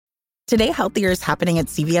Today, healthier is happening at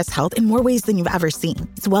CVS Health in more ways than you've ever seen.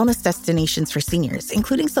 It's wellness destinations for seniors,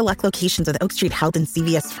 including select locations with Oak Street Health and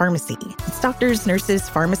CVS Pharmacy. It's doctors, nurses,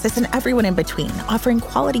 pharmacists, and everyone in between, offering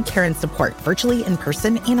quality care and support virtually, in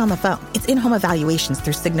person, and on the phone. It's in-home evaluations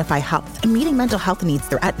through Signify Health and meeting mental health needs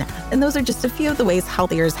through Aetna. And those are just a few of the ways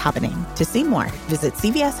healthier is happening. To see more, visit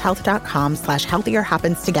cvshealth.com/healthier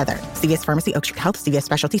happens together. CVS Pharmacy, Oak Street Health, CVS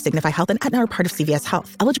Specialty, Signify Health, and Aetna are part of CVS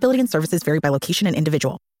Health. Eligibility and services vary by location and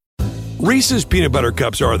individual. Reese's peanut butter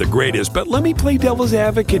cups are the greatest, but let me play devil's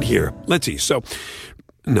advocate here. Let's see. So,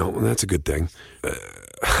 no, that's a good thing.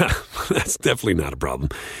 That's definitely not a problem.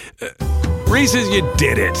 Reese's, you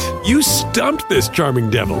did it. You stumped this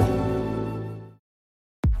charming devil.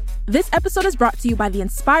 This episode is brought to you by the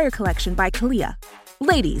Inspire Collection by Kalia.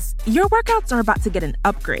 Ladies, your workouts are about to get an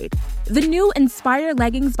upgrade. The new Inspire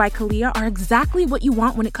leggings by Kalia are exactly what you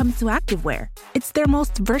want when it comes to activewear. It's their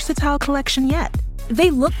most versatile collection yet.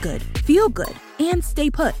 They look good, feel good, and stay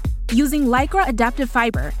put. Using Lycra adaptive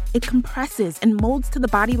fiber, it compresses and molds to the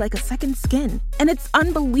body like a second skin. And it's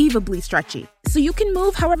unbelievably stretchy, so you can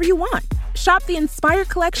move however you want. Shop the Inspire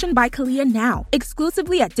Collection by Kalia now,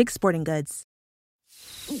 exclusively at Dick's Sporting Goods.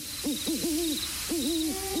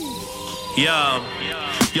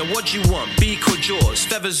 Yo, what do you want? Beak or jaws?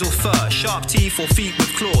 Feathers or fur? Sharp teeth or feet with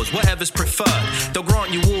claws? Whatever's preferred. They'll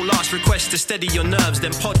grant you all last requests to steady your nerves.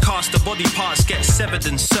 Then podcast the body parts get severed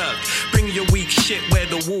and served. Bring your weak shit where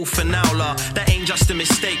the wolf and owl are. That ain't just a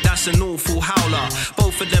mistake, that's an awful howler.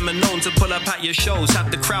 Both of them are known to pull up at your shows. Have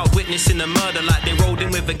the crowd witnessing a murder like they rolled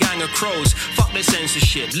in with a gang of crows. Fuck the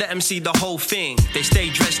censorship, let them see the whole thing. They stay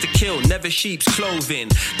dressed to kill, never sheep's clothing.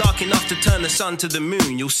 Dark enough to turn the sun to the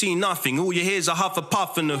moon. You'll see nothing, all you hear's a huff a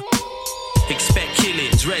puff and a... Expect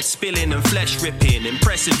killings, red spilling and flesh ripping.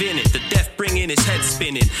 Impressive in it, the death bringing his head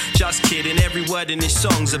spinning. Just kidding, every word in his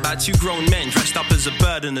song's about two grown men dressed up as a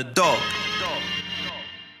bird and a dog.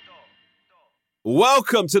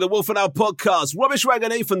 Welcome to the Wolf and Owl podcast. Rubbish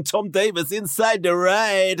Wagon Ethan, Tom Davis inside the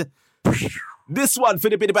ride. This one for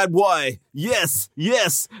the bit about why. Yes, a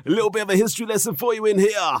little bit of a history lesson for you in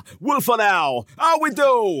here. Wolf and Owl, how we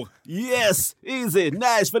do? Yes, easy,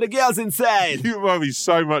 nice for the girls inside. You remind me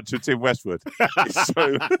so much of Tim Westwood.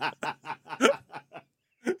 So...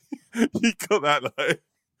 you got that, like...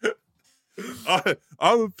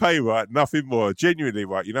 I would pay, right, nothing more. Genuinely,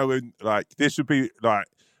 right, you know, when, like, this would be, like,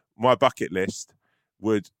 my bucket list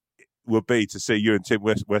would be to see you and Tim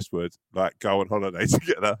Westwood, like, go on holiday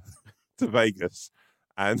together to Vegas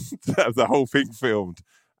and have the whole thing filmed,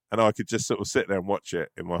 and I could just sort of sit there and watch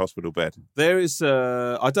it in my hospital bed. There is,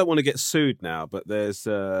 I don't want to get sued now, but there's,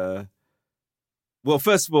 well,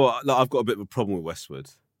 first of all, like, I've got a bit of a problem with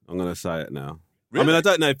Westwood. I'm going to say it now. Really? I mean, I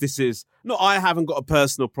don't know if this is, no, I haven't got a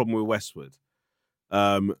personal problem with Westwood,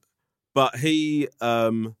 but he's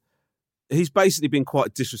basically been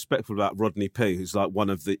quite disrespectful about Rodney P, who's like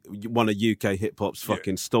one of UK hip hop's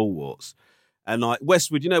fucking stalwarts. And like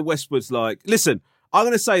Westwood, you know, Westwood's like, listen, I'm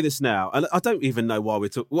going to say this now, and I don't even know why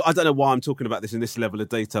I don't know why I'm talking about this in this level of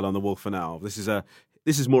detail on the Wolf and Owl. This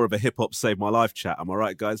is more of a hip hop save my life chat. Am I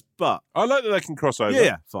right, guys? But I like that they can cross over.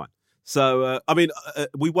 Yeah, fine. So I mean,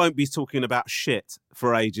 we won't be talking about shit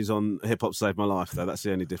for ages on Hip Hop Save My Life, though. That's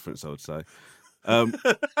the only difference, I would say. I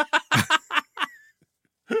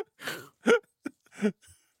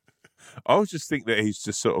always just think that he's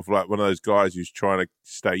just sort of like one of those guys who's trying to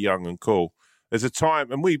stay young and cool. There's a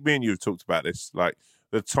time, and me and you have talked about this, like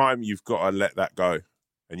the time you've got to let that go,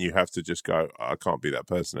 and you have to just go, I can't be that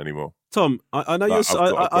person anymore. Tom, I know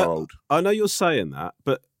like, I know you're saying that,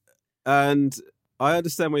 and I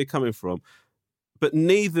understand where you're coming from, but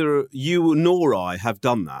neither you nor I have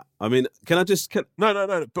done that. I mean,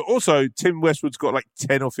 No. But also, Tim Westwood's got like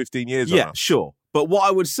 10 or 15 years on us. Yeah, sure. But what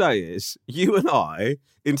I would say is, you and I,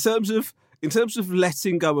 in terms of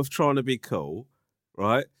letting go of trying to be cool,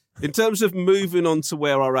 right? In terms of moving on to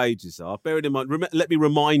where our ages are, bearing in mind, let me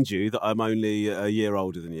remind you that I'm only a year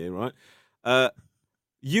older than you, right?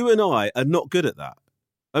 You and I are not good at that.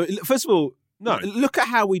 I mean, first of all, no. Look at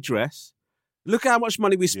how we dress. Look at how much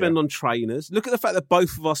money we spend on trainers. Look at the fact that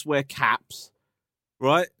both of us wear caps,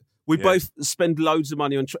 right? We both spend loads of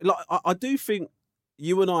money on... I do think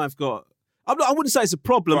you and I have got... I wouldn't say it's a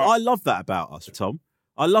problem. Right. I love that about us, Tom.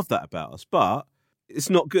 I love that about us, but it's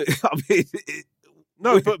not good. I mean...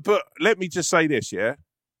 But let me just say this, yeah?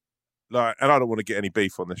 Like, and I don't want to get any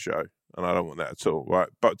beef on the show, and I don't want that at all, right?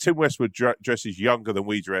 But Tim Westwood dresses younger than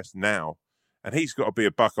we dress now, and he's got to be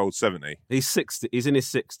a buck old 70. He's 60. He's in his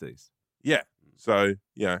 60s. Yeah. So,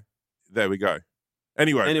 yeah, there we go.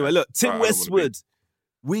 Anyway, look, Tim Westwood,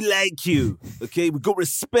 we like you, okay? We've got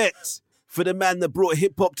respect for the man that brought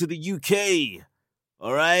hip-hop to the UK,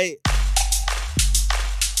 all right?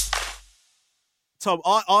 Tom,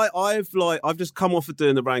 I've just come off of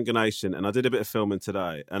doing the Ranga Nation, and I did a bit of filming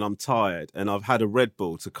today, and I'm tired, and I've had a Red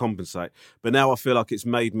Bull to compensate, but now I feel like it's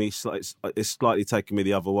made me it's slightly taken me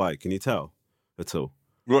the other way. Can you tell at all?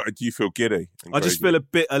 Right, do you feel giddy? I just feel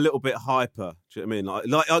a little bit hyper. Do you know what I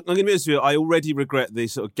mean? Like I'm going to be honest with you, I already regret the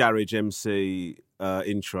sort of garage MC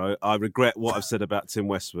intro. I regret what I've said about Tim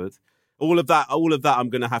Westwood. All of that, I'm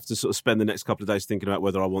going to have to sort of spend the next couple of days thinking about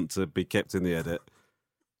whether I want to be kept in the edit.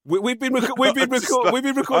 We've been recording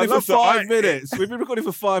for 5 minutes. We've been recording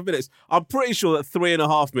for 5 minutes. I'm pretty sure that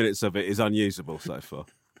 3.5 minutes of it is unusable so far.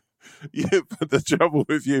 Yeah, but the trouble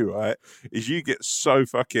with you, right, is you get so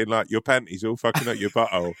fucking like your panties all fucking up your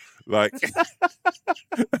butthole. Like,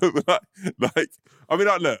 I mean,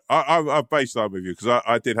 look, I've baseline with you because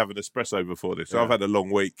I did have an espresso before this. So Yeah. I've had a long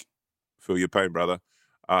week. Feel your pain, brother.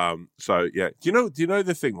 So yeah, do you know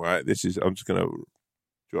the thing, right? I'm just going to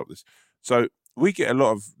drop this. So we get a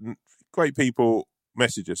lot of great people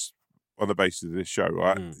message us on the basis of this show,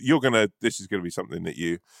 right? This is going to be something that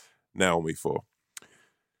you nail me for.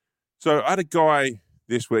 So I had a guy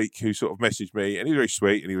this week who sort of messaged me, and he was very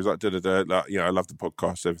sweet, and he was like, like, I love the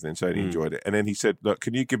podcast, everything, so he enjoyed it. And then he said, look,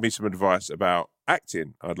 can you give me some advice about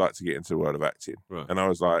acting? I'd like to get into the world of acting. Right. And I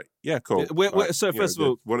was like, yeah, cool. So first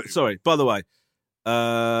of all, sorry, by the way,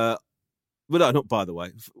 well, no, not by the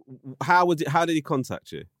way. How did he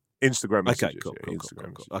contact you? Instagram messages. Okay, cool.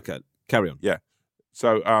 Instagram. Okay, carry on. Yeah.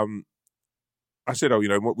 So I said,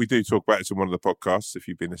 what we do talk about is in one of the podcasts. If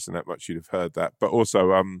you've been listening that much, you'd have heard that. But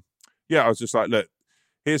also, I was just like, look,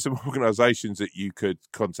 here's some organisations that you could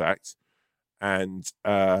contact. And,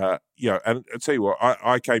 and I'll tell you what,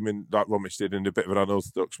 I came in, like Romesh did, in a bit of an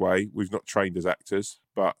unorthodox way. We've not trained as actors.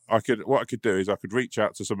 But what I could do is I could reach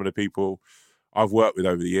out to some of the people I've worked with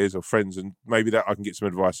over the years or friends, and maybe that I can get some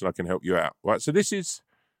advice and I can help you out. Right. So this is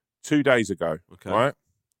 2 days ago. Okay. Right.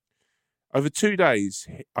 Over 2 days,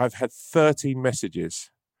 I've had 13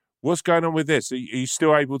 messages. What's going on with this? Are you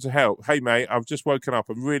still able to help? Hey, mate, I've just woken up.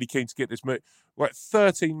 I'm really keen to get this. Right,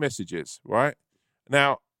 13 messages, right?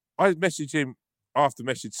 Now, I messaged him after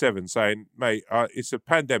message 7 saying, mate, it's a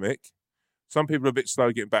pandemic. Some people are a bit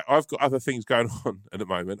slow getting back. I've got other things going on at the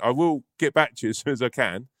moment. I will get back to you as soon as I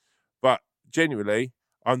can. But genuinely,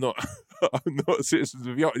 I'm not a citizen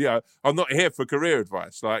of, I'm not here for career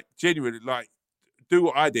advice. Like, genuinely, like, do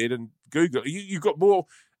what I did and Google. You've got more,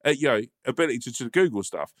 ability to Google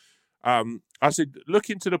stuff. I said, look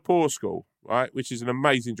into the Poor School, right, which is an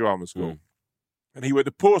amazing drama school. And he went,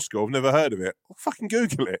 the Poor School, I've never heard of it. Well, fucking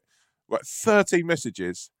Google it. Like 13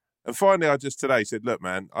 messages. And finally, I just today said, look,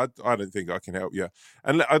 man, I don't think I can help you.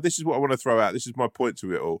 And this is what I want to throw out. This is my point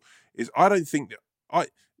to it all, is I don't think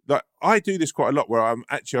that I do this quite a lot where I'm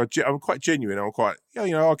quite genuine. I'm quite,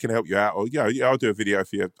 I can help you out, or, I'll do a video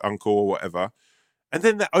for your uncle or whatever. And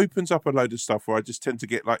then that opens up a load of stuff where I just tend to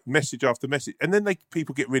get like message after message. And then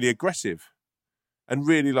people get really aggressive and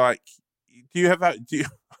really like, I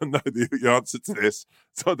know the answer to this,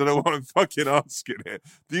 so I don't know why I'm fucking asking it.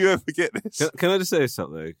 Do you ever get this? Can I just say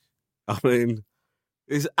something? I mean,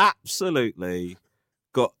 it's absolutely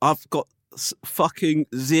I've got fucking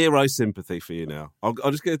zero sympathy for you now. I'm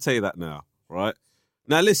just going to tell you that now, right?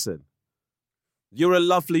 Now listen, you're a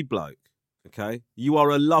lovely bloke. Okay, you are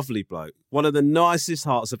a lovely bloke. One of the nicest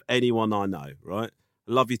hearts of anyone I know, right?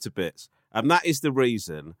 I love you to bits. And that is the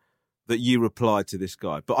reason that you replied to this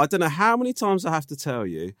guy. But I don't know how many times I have to tell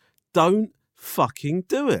you, don't fucking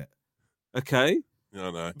do it. Okay? I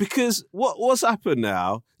know. Because what's happened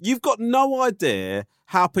now, you've got no idea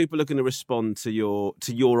how people are going to respond to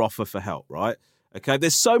your offer for help, right? Okay,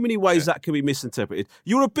 there's so many ways that can be misinterpreted.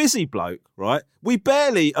 You're a busy bloke, right? We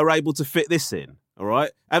barely are able to fit this in. All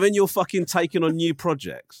right, and then you're fucking taking on new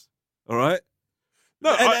projects. All right.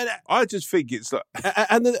 No, I just think it's like,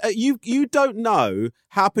 and you don't know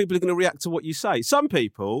how people are going to react to what you say. Some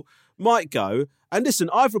people might go and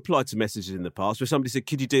listen. I've replied to messages in the past where somebody said,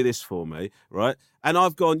 "Could you do this for me?" Right, and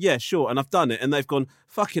I've gone, "Yeah, sure," and I've done it, and they've gone,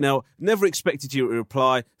 "Fucking hell, never expected you to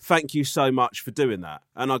reply. Thank you so much for doing that."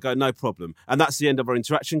 And I go, "No problem," and that's the end of our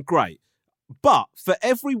interaction. Great, but for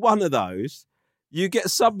every one of those, you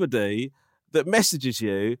get somebody that messages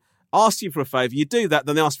you, asks you for a favour, you do that,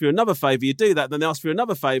 then they ask for another favour, you do that, then they ask for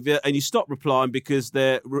another favour, and you stop replying because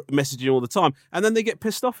they're messaging all the time, and then they get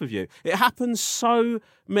pissed off of you. It happens so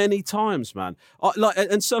many times, man. And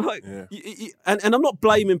I'm not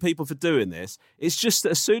blaming people for doing this. It's just that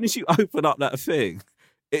as soon as you open up that thing,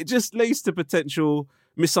 it just leads to potential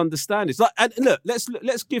misunderstandings. Like, and look,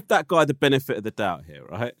 let's give that guy the benefit of the doubt here,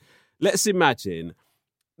 right? Let's imagine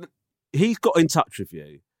he's got in touch with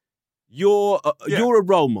you. You're a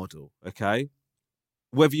role model, okay?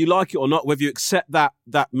 Whether you like it or not, whether you accept that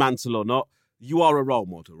mantle or not, you are a role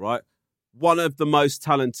model, right? One of the most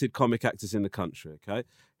talented comic actors in the country, okay?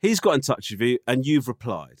 He's got in touch with you and you've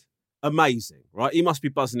replied. Amazing, right? He must be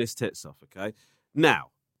buzzing his tits off, okay?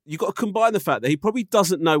 Now, you've got to combine the fact that he probably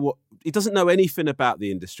doesn't know anything about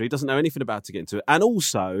the industry, doesn't know anything about to get into it, and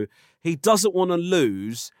also he doesn't want to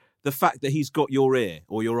lose the fact that he's got your ear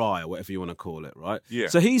or your eye or whatever you want to call it, right? Yeah.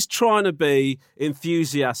 So he's trying to be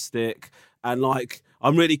enthusiastic and like,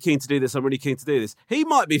 I'm really keen to do this, I'm really keen to do this. He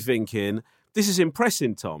might be thinking, this is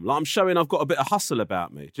impressing, Tom. Like, I'm showing I've got a bit of hustle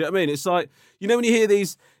about me. Do you know what I mean? It's like, you know, when you hear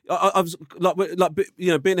these, I was like, you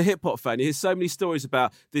know, being a hip hop fan, you hear so many stories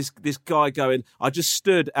about this guy going, I just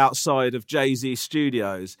stood outside of Jay-Z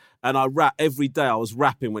studios and I rap every day. I was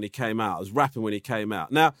rapping when he came out.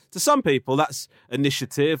 Now, to some people, that's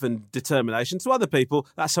initiative and determination. To other people,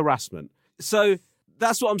 that's harassment. So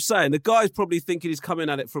that's what I'm saying. The guy's probably thinking he's coming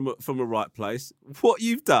at it from a right place. What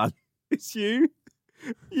you've done is you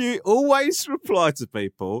always reply to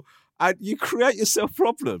people and you create yourself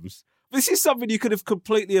problems. This is something you could have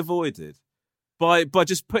completely avoided by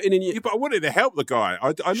just putting in your... Yeah, but I wanted to help the guy. I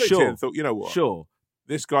looked at him and thought, you know what? Sure.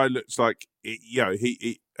 This guy looks like, you know,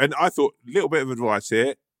 he and I thought, a little bit of advice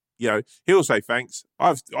here. You know, he'll say thanks.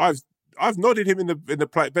 I've nodded him in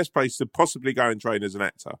the best place to possibly go and train as an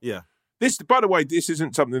actor. Yeah. This, by the way, this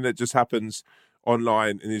isn't something that just happens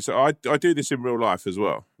online. And I do this in real life as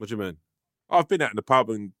well. What do you mean? I've been out in the pub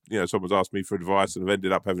and, you know, someone's asked me for advice and I've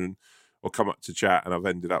ended up or come up to chat and I've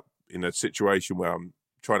ended up in a situation where I'm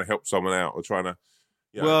trying to help someone out or trying to,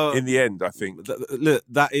 you know, well, in the end, I think. Look,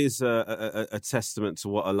 that is a testament to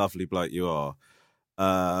what a lovely bloke you are.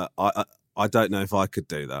 I don't know if I could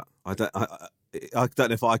do that. I don't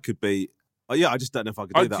know if I could be. I just don't know if I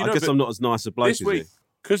could do that. I guess I'm not as nice a bloke as you.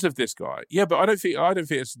 Because of this guy. Yeah, but I don't think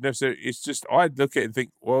it's necessary. It's just, I'd look at it and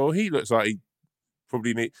think, well, he looks like he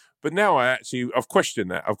probably need. But now I've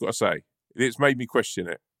questioned that, I've got to say. It's made me question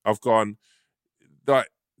it. I've gone, like,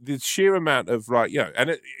 the sheer amount of, like, you know,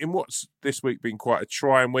 and in what's this week been quite a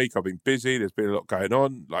trying week, I've been busy, there's been a lot going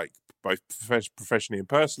on, like, both professionally and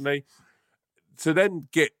personally. To then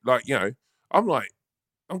get, like, you know,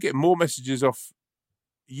 I'm getting more messages off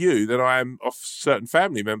you than I am off certain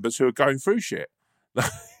family members who are going through shit.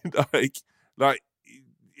 like,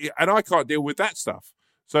 and I can't deal with that stuff.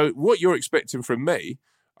 So what you're expecting from me,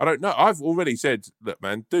 I don't know. I've already said, look,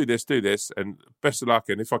 man, do this, and best of luck.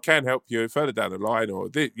 And if I can help you further down the line, or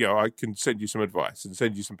you know, I can send you some advice and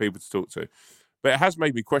send you some people to talk to. But it has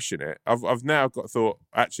made me question it. I've now got thought,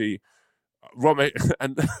 actually, Romy,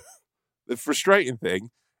 and the frustrating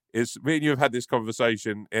thing is, me and you have had this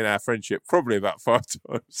conversation in our friendship probably about 5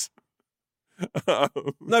 times.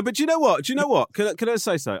 No, but do you know what? Can I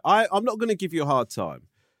say so? I'm not going to give you a hard time,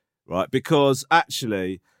 right? Because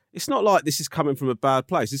actually, it's not like this is coming from a bad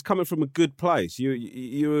place. It's coming from a good place.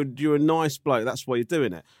 You're a nice bloke. That's why you're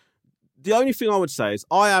doing it. The only thing I would say is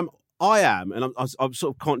I am, and I'm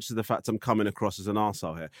sort of conscious of the fact I'm coming across as an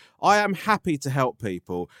arsehole here. I am happy to help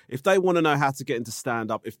people if they want to know how to get into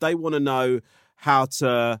stand-up, if they want to know how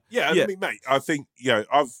to... Yeah, I mean, mate, I think, you know,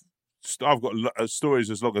 I've got stories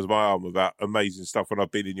as long as my arm about amazing stuff when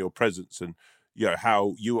I've been in your presence, and, you know,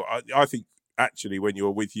 how you... I think, actually, when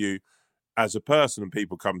you're with you as a person and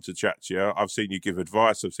people come to chat to you, I've seen you give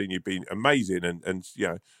advice, I've seen you being amazing, and you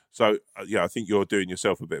know, so I think you're doing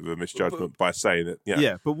yourself a bit of a misjudgment by saying it.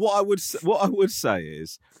 Yeah, but what I would say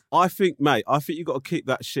is, I think you've got to keep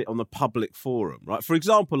that shit on the public forum, right? For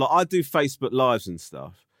example, like, I do Facebook Lives and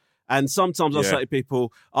stuff, and sometimes I'll say to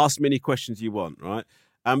people, ask me any questions you want, right?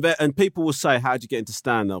 And people will say, how do you get into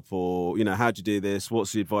stand-up? Or, you know, how do you do this?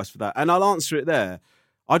 What's the advice for that? And I'll answer it there.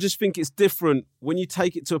 I just think it's different when you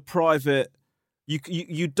take it to a private. You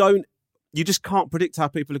just can't predict how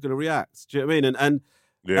people are going to react. Do you know what I mean?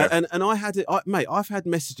 And I had it, mate. I've had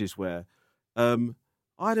messages where, I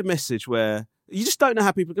had a message where you just don't know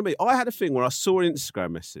how people are going to be. I had a thing where I saw an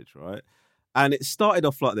Instagram message, right, and it started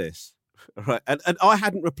off like this, right, and I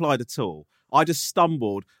hadn't replied at all. I just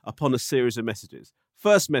stumbled upon a series of messages.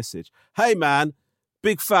 First message: hey man,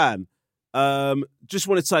 big fan. Just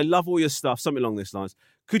wanted to say, love all your stuff, something along these lines.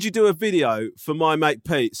 Could you do a video for my mate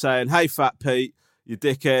Pete saying, hey, fat Pete, you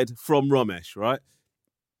dickhead, from Romesh, right?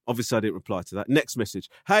 Obviously, I didn't reply to that. Next message.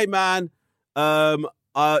 Hey, man,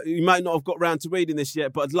 you might not have got round to reading this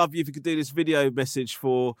yet, but I'd love you if you could do this video message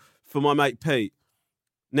for my mate Pete.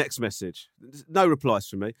 Next message. No replies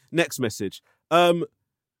from me. Next message.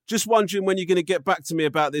 Just wondering when you're going to get back to me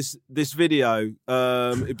about this video.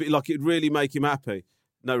 It'd be like it'd really make him happy.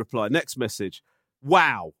 No reply. Next message.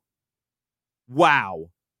 Wow.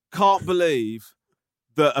 Can't believe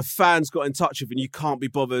that a fan's got in touch with you and you can't be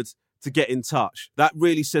bothered to get in touch. That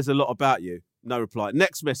really says a lot about you. No reply.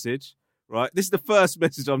 Next message, right? This is the first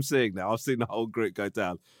message I'm seeing now. I've seen the whole group go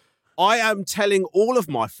down. I am telling all of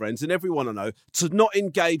my friends and everyone I know to not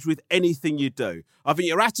engage with anything you do. I think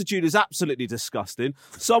your attitude is absolutely disgusting.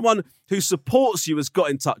 Someone who supports you has got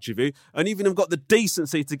in touch with you and even have got the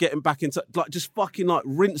decency to get him back in touch, like just fucking like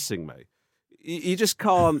rinsing me. You just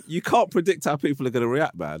can't, you can't predict how people are going to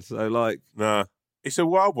react, man. So like... Nah. It's a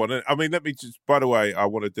wild one. I mean, let me just, by the way, I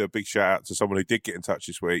want to do a big shout out to someone who did get in touch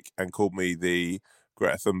this week and called me the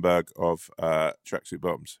Greta Thunberg of tracksuit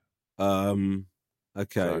bottoms.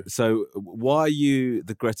 Okay. So why are you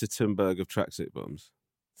the Greta Thunberg of tracksuit bottoms?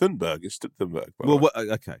 Thunberg, it's Thunberg. Well,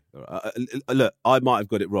 okay. Look, I might have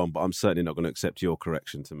got it wrong, but I'm certainly not going to accept your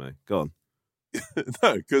correction to me. Go on.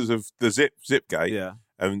 No, because of the zip gate. Yeah.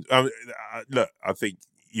 And look, I think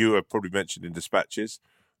you were probably mentioned in dispatches,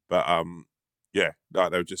 but yeah,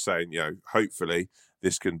 like they were just saying, hopefully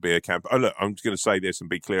this can be a camp. Oh, look, I'm just going to say this and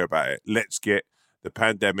be clear about it. Let's get the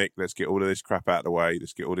pandemic, let's get all of this crap out of the way,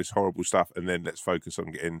 let's get all this horrible stuff, and then let's focus on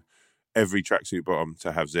getting every tracksuit bottom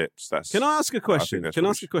to have zips. Can I ask a question? Can I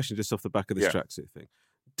ask a question just off the back of this tracksuit thing?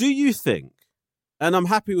 Do you think, and I'm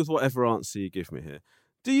happy with whatever answer you give me here,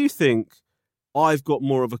 do you think I've got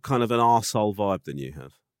more of a kind of an arsehole vibe than you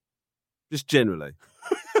have? Just generally.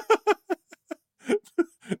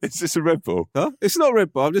 Is this a Red Bull? Huh? It's not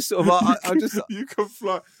Red Bull. I'm just sort of. I'm just. You can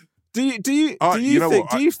fly. Do you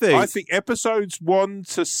think? I think episodes 1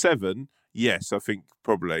 to 7. Yes, I think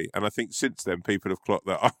probably, and I think since then people have clocked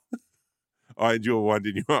that. I enjoy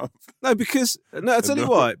winding you up. No, because I'll tell you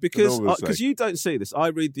why. Because you don't see this. I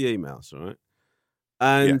read the emails, right?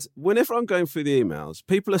 And whenever I'm going through the emails,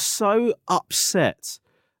 people are so upset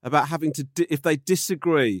about having to if they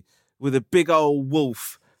disagree with a big old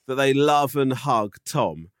wolf that they love and hug,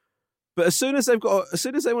 Tom. But as soon as they want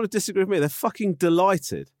to disagree with me, they're fucking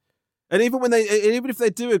delighted. And even if they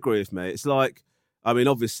do agree with me, it's like, I mean,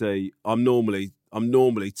 obviously, I'm normally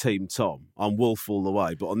Team Tom. I'm wolf all the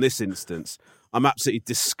way. But on this instance, I'm absolutely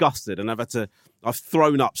disgusted, and I've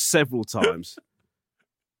thrown up several times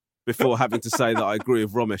before having to say that I agree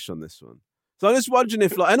with Romesh on this one. So I'm just wondering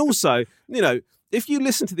if, and also, if you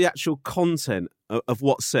listen to the actual content of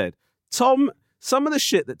what's said, Tom. Some of the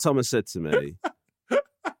shit that Tom has said to me, but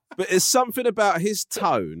it's something about his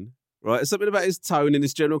tone, right? It's something about his tone and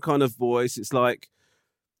his general kind of voice. It's like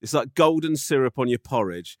golden syrup on your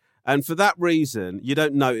porridge. And for that reason, you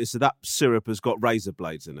don't notice that syrup has got razor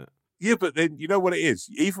blades in it. Yeah, but then you know what it is?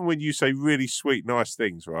 Even when you say really sweet, nice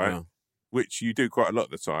things, right? Yeah. Which you do quite a lot of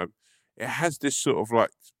the time, it has this sort of like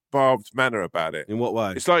barbed manner about it. In what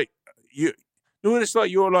way? It's like it's like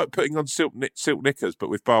you're like putting on silk knickers, but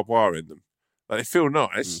with barbed wire in them. Like, they feel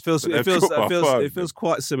nice. It feels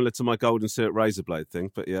quite similar to my golden syrup razor blade thing,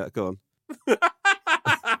 but yeah, go on.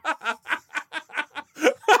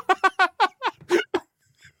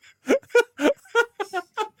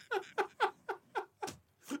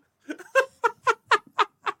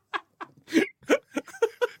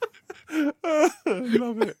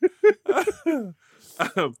 Love it.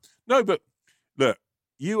 No, but look,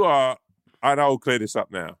 you are, and I'll clear this up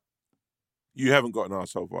now. You haven't got an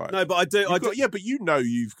arsehole vibe. No, but I do. Yeah, but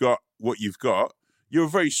you've got what you've got. You're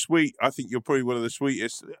very sweet. I think you're probably one of the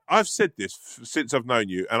sweetest. I've said this since I've known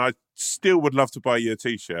you, and I still would love to buy you a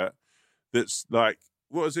T-shirt that's like,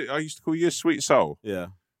 what was it? I used to call you a sweet soul. Yeah.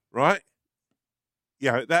 Right?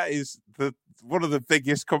 Yeah, that is one of the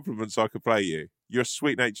biggest compliments I could play you. You're a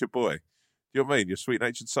sweet-natured boy. Do you know what I mean? You're a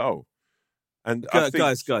sweet-natured soul. And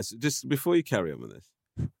guys, just before you carry on with this,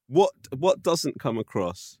 what doesn't come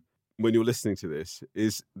across when you're listening to this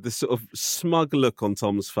is the sort of smug look on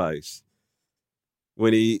Tom's face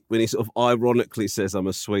when he sort of ironically says, "I'm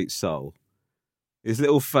a sweet soul." His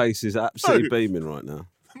little face is absolutely beaming right now.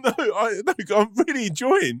 No, I'm really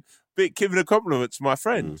enjoying giving a compliment to my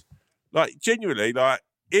friend. Like, genuinely, like,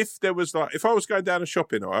 if I was going down a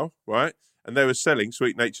shopping aisle, right, and they were selling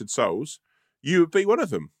sweet-natured souls, you would be one of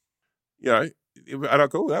them. And I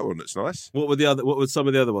go, "Oh, that one looks nice." What would some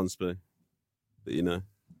of the other ones be that you know?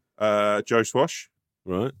 Joe Swash,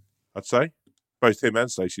 right? I'd say both him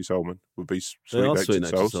and Stacey Solomon would be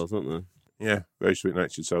sweet-natured souls, aren't they? Yeah, very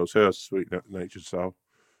sweet-natured souls. Who else? Sweet-natured soul.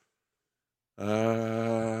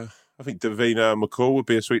 I think Davina McCall would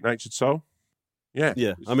be a sweet-natured soul. Yeah,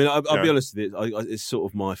 yeah. I mean, I'll be honest with you. It's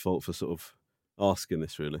sort of my fault for sort of asking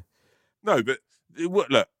this, really. No, but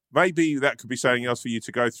look, maybe that could be something else for you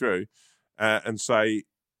to go through and say,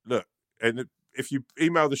 look, and if you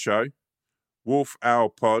email the show,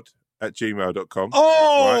 wolfowlpod@gmail.com.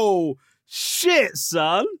 Oh, right? Shit,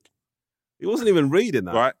 son. He wasn't even reading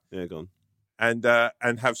that. Right. Yeah, go on. And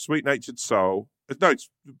have sweet-natured soul. No,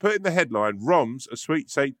 put in the headline, Rom's a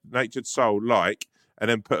sweet-natured soul like, and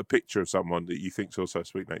then put a picture of someone that you think's also a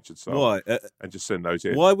sweet-natured soul. Why? And just send those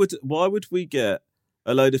in. Why would we get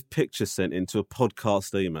a load of pictures sent into a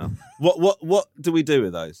podcast email? What do we do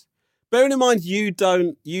with those? Bearing in mind you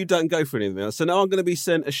don't go for anything else, so now I'm going to be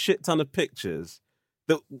sent a shit ton of pictures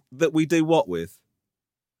that we do what with?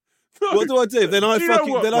 No. What do I do? Then I describe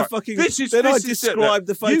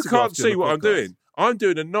the photograph. You can't see what I'm doing. I'm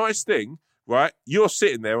doing a nice thing, right? You're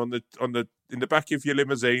sitting there in the back of your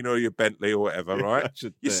limousine or your Bentley or whatever, right?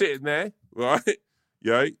 You're sitting there, right?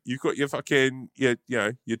 You've got your fucking your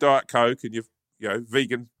Diet Coke and your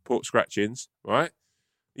vegan pork scratchings, right?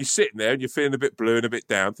 You're sitting there and you're feeling a bit blue and a bit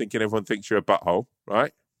down, thinking everyone thinks you're a butthole,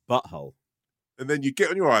 right? Butthole. And then you get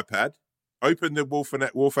on your iPad, open the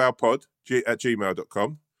wolfowl.pod at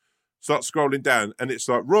gmail.com, start scrolling down, and it's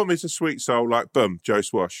like, Rom is a sweet soul like, boom, Joe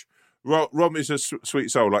Swash. Rom is a sweet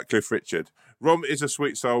soul like Cliff Richard. Rom is a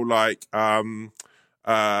sweet soul like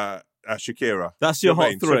Shakira. That's your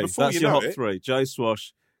hot three. So that's your hot three. Joe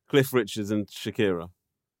Swash, Cliff Richards, and Shakira.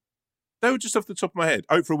 They were just off the top of my head.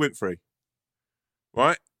 Oprah Winfrey.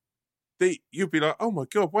 Right? You'd be like, oh my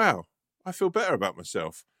God, wow, I feel better about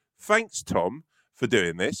myself. Thanks, Tom, for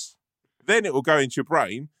doing this. Then it will go into your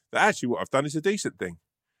brain that actually what I've done is a decent thing.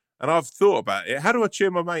 And I've thought about it. How do I cheer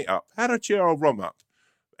my mate up? How do I cheer old Rom up?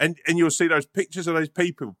 And you'll see those pictures of those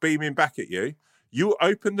people beaming back at you. You'll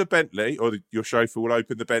open the Bentley, or your chauffeur will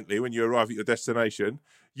open the Bentley when you arrive at your destination.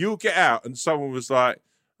 You'll get out and someone was like,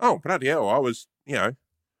 oh, bloody hell, I was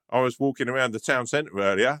walking around the town centre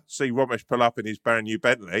earlier, see Romesh pull up in his brand new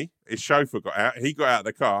Bentley. His chauffeur got out. He got out of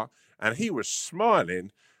the car and he was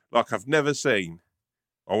smiling like I've never seen.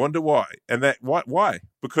 I wonder why. And why?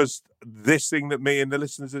 Because this thing that me and the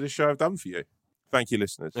listeners of this show have done for you. Thank you,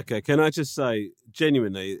 listeners. Okay, can I just say,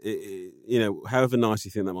 genuinely, however nice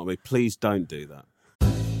you think that might be, please don't do that.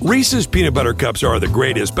 Reese's peanut butter cups are the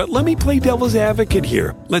greatest, but let me play devil's advocate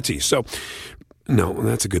here. Let's see. So, no,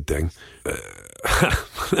 that's a good thing.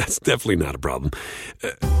 That's definitely not a problem.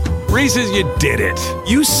 Reese's, you did it.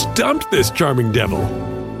 You stumped this charming devil.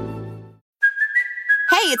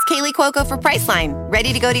 Hey, it's Kaylee Cuoco for Priceline.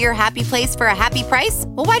 Ready to go to your happy place for a happy price?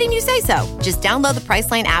 Well, why didn't you say so? Just download the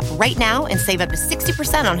Priceline app right now and save up to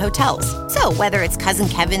 60% on hotels. So whether it's Cousin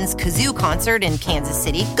Kevin's Kazoo Concert in Kansas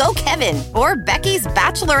City, go Kevin, or Becky's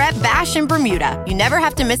Bachelorette Bash in Bermuda, you never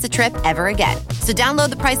have to miss a trip ever again. So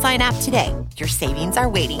download the Priceline app today. Your savings are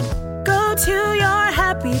waiting. Go to your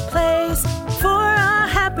happy place for a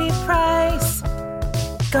happy price.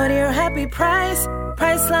 Go to your happy price,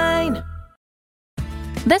 Priceline.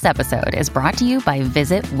 This episode is brought to you by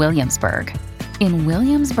Visit Williamsburg. In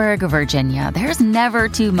Williamsburg, Virginia, there's never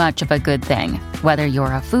too much of a good thing. Whether you're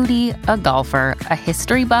a foodie, a golfer, a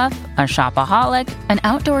history buff, a shopaholic, an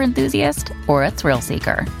outdoor enthusiast, or a thrill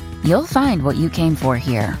seeker, you'll find what you came for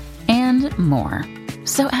here and more.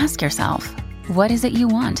 So ask yourself, what is it you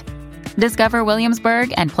want? Discover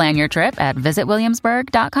Williamsburg and plan your trip at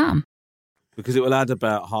visitwilliamsburg.com. Because it will add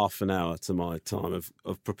about half an hour to my time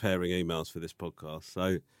of preparing emails for this podcast.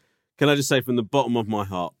 So can I just say from the bottom of my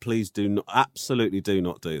heart, please absolutely do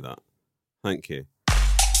not do that. Thank you.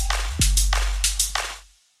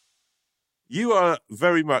 You are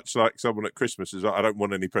very much like someone at Christmas who's like, I don't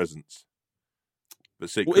want any presents. But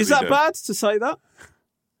secretly is that bad to say that?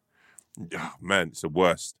 Oh, man, it's the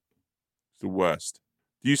worst. It's the worst.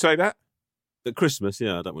 Do you say that? At Christmas,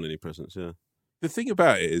 yeah, I don't want any presents, yeah. The thing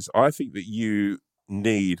about it is, I think that you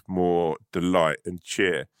need more delight and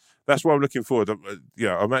cheer. That's why I'm looking forward.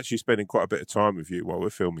 I'm actually spending quite a bit of time with you while we're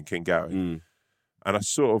filming King Gary. Mm. And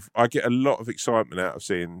I get a lot of excitement out of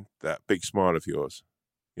seeing that big smile of yours,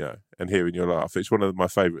 and hearing your laugh. It's one of my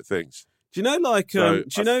favourite things. Do you know,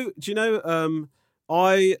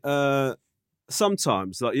 I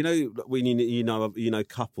sometimes, like, when you know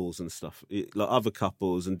couples and stuff, like other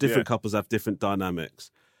couples and different couples have different dynamics.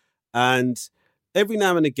 And every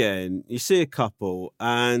now and again, you see a couple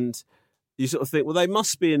and you sort of think, well, they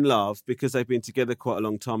must be in love because they've been together quite a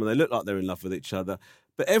long time and they look like they're in love with each other.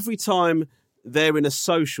 But every time they're in a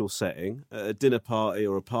social setting, a dinner party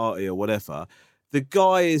or a party or whatever, the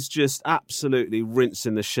guy is just absolutely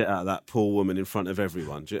rinsing the shit out of that poor woman in front of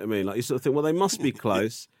everyone. Do you know what I mean? Like, you sort of think, well, they must be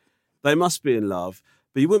close. They must be in love.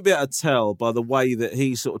 But you wouldn't be able to tell by the way that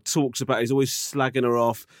he sort of talks about it. He's always slagging her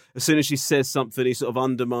off. As soon as she says something, he sort of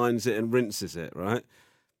undermines it and rinses it, right?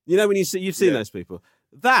 You know, when you've seen those people.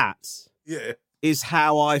 That is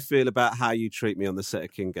how I feel about how you treat me on the set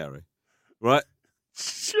of King Gary, right?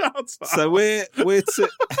 Shut up. So we're like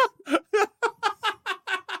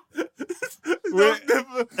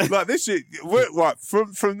this is right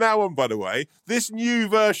from now on. By the way, this new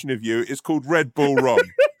version of you is called Red Bull Rom.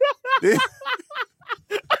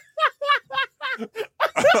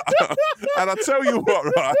 And I tell you what,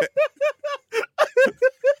 right?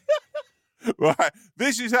 Right,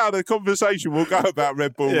 this is how the conversation will go about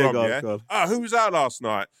Red Bull Rum, yeah? Oh, who was out last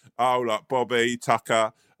night? Oh, like Bobby,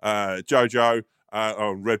 Tucker, Jojo,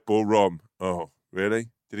 on Red Bull Rum. Oh, really?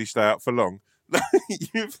 Did he stay out for long?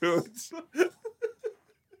 You feel...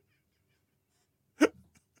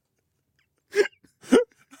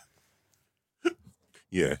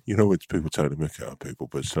 Yeah, you know when people take the mick out of people,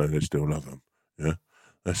 but say they still love them. Yeah,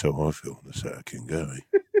 that's how I feel on the set of King Gary.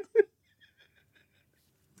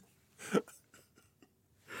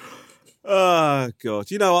 Oh,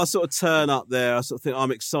 God. You know, I sort of turn up there. I sort of think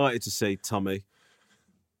I'm excited to see Tommy.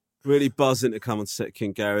 Really buzzing to come on set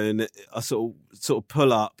King Gary. And I sort of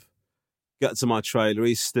pull up, get to my trailer.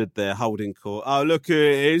 He's stood there holding court. Oh, look who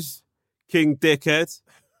it is. King Dickhead.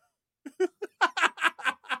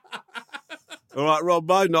 All right,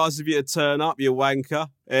 Robbo, nice of you to turn up, you wanker.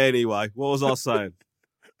 Anyway, what was I saying?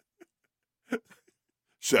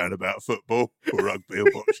 Saying about football or rugby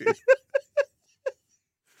or boxing.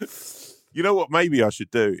 You know what maybe I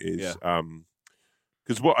should do is,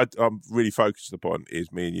 because what I'm really focused upon is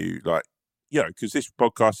me and you, like, you know, because this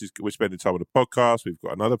podcast is, we're spending time on the podcast, we've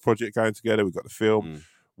got another project going together, we've got the film.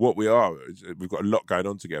 What we are, is we've got a lot going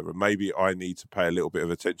on together, and maybe I need to pay a little bit of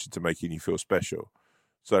attention to making you feel special.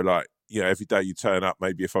 So, like, you know, every day you turn up,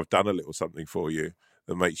 maybe if I've done a little something for you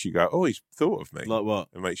that makes you go, oh, he's thought of me. Like what?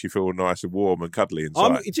 It makes you feel nice and warm and cuddly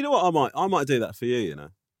inside. Do you know what? I might do that for you, you know.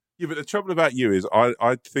 Yeah, but the trouble about you is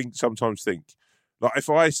I sometimes think, like, if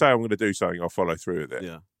I say I'm going to do something, I'll follow through with it.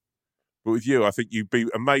 Yeah. But with you, I think you'd be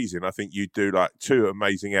amazing. I think you'd do, like, 2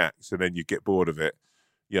 amazing acts and then you'd get bored of it,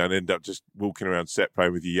 you know, and end up just walking around set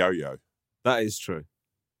playing with your yo-yo. That is true.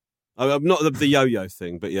 I'm not the yo-yo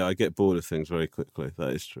thing, but yeah, I get bored of things very quickly.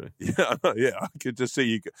 That is true. Yeah, I could just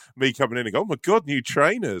see me coming in and go, oh my God, new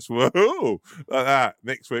trainers. Whoa, like that.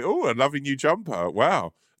 Next week, oh, a lovely new jumper.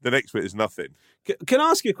 Wow. The next bit is nothing. Can I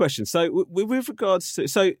ask you a question? So with regards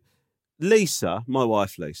to, Lisa, my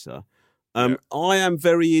wife Lisa, I am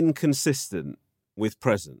very inconsistent with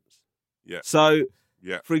presents. Yeah. So,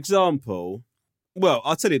 for example, well,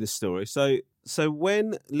 I'll tell you this story. So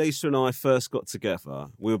when Lisa and I first got together,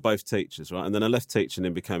 we were both teachers, right? And then I left teaching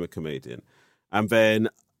and became a comedian. And then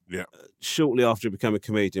shortly after I became a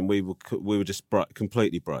comedian, we were just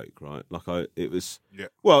completely broke, right? Like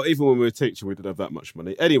well, even when we were teaching, we didn't have that much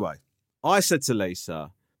money. Anyway, I said to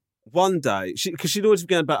Lisa one day, because she'd always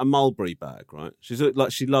been about a Mulberry bag, right? She's like,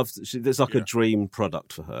 there's like a dream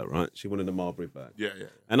product for her, right? She wanted a Mulberry bag. Yeah.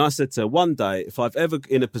 And I said to her, one day, if I've ever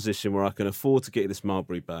in a position where I can afford to get this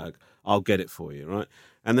Mulberry bag, I'll get it for you, right?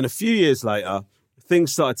 And then a few years later,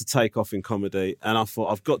 things started to take off in comedy, and I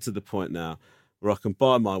thought, I've got to the point now where I can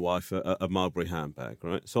buy my wife a Mulberry handbag,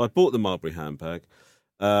 right? So I bought the Mulberry handbag,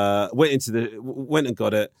 went and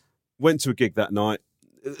got it, went to a gig that night.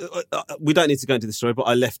 We don't need to go into the story, but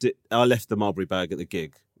I left the Mulberry bag at the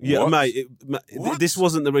gig. Yeah, what? Mate. This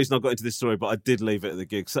wasn't the reason I got into this story, but I did leave it at the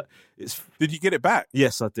gig. So did you get it back?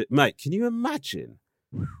 Yes, I did, mate. Can you imagine?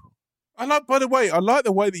 By the way, I like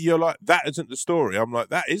the way that you're like, that isn't the story. I'm like,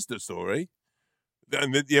 that is the story,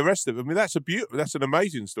 and the rest of it. I mean, that's an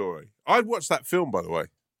amazing story. I'd watch that film, by the way.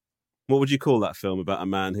 What would you call that film about a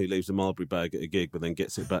man who leaves a Mulberry bag at a gig but then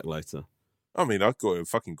gets it back later? I mean, I'd call it a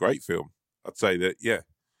fucking great film. I'd say that, yeah.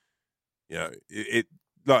 You know, it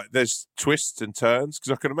like there's twists and turns,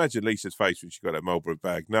 because I can imagine Lisa's face when she got that Mulberry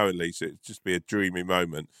bag. Knowing Lisa, it'd just be a dreamy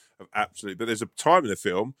moment of absolute. But there's a time in the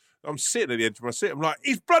film, I'm sitting at the end of my seat, I'm like,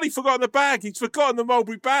 he's bloody forgotten the bag. He's forgotten the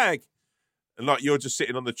Mulberry bag. And like, you're just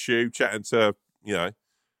sitting on the tube chatting to, you know,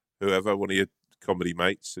 whoever, one of your comedy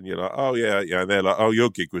mates, and you're like, oh yeah, and they're like, oh, your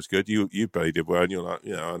gig was good. You bloody did well, and you're like,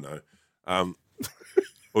 yeah, I know.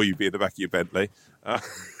 Or you'd be in the back of your Bentley.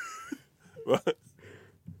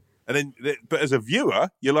 And then, but as a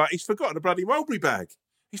viewer, you're like, he's forgotten the bloody Mulberry bag.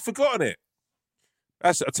 He's forgotten it.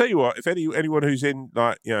 I'll tell you what, if anyone who's in,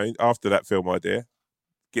 like, you know, after that film idea,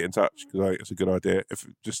 get in touch, because I think it's a good idea. If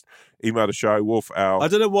just email the show, Wolf Owl. I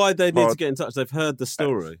don't know why they need to get in touch. They've heard the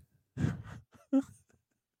story.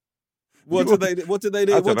 What do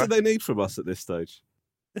they need from us at this stage?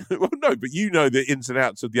 Well, no, but you know the ins and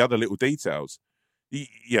outs of the other little details. You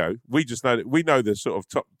know, we just know that we know the sort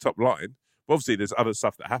of top line. But obviously, there's other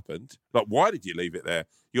stuff that happened. Like, why did you leave it there?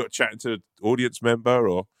 You got chatting to an audience member,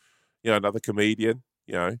 or, you know, another comedian.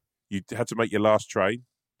 You know, you had to make your last train.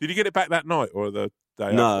 Did you get it back that night or the day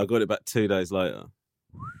after? No, I got it back 2 days later.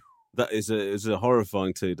 That is a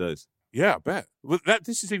horrifying 2 days. Yeah, I bet. Well,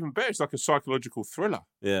 this is even better. It's like a psychological thriller.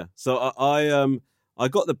 Yeah. So I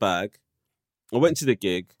got the bag. I went to the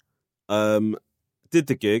gig, did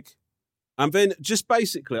the gig, and then just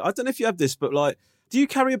basically, I don't know if you have this, but like Do you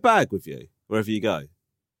carry a bag with you wherever you go?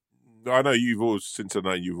 I know since I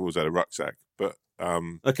know you've always had a rucksack, but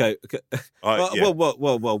Okay. yeah.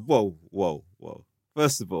 Whoa.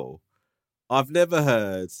 First of all, I've never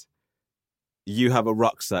heard you have a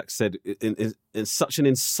rucksack said in such an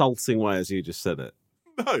insulting way as you just said it.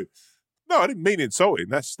 No, I didn't mean insulting.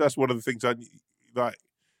 That's one of the things I like.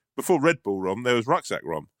 Before Red Bull Rom, there was rucksack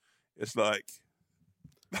Rom. It's like,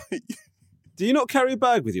 do you not carry a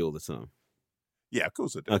bag with you all the time? Yeah, of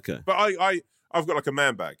course I do. Okay, but I've got like a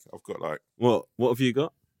man bag. I've got like what have you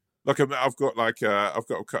got? I've got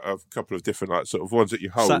a couple of different like sort of ones that you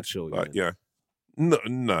hold. Satchel, like no,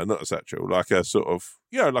 not a satchel. Like a sort of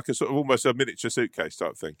like a sort of almost a miniature suitcase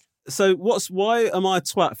type thing. So why am I a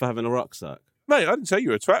twat for having a rucksack? Mate, I didn't say you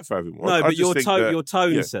were a twat for having one. No, but your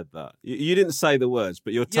tone yeah. said that. You didn't say the words,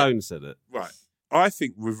 but your tone said it. Right. I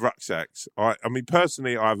think with rucksacks, I mean,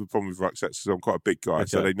 personally, I have a problem with rucksacks because I'm quite a big guy,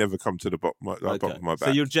 so they never come to the bottom of my back.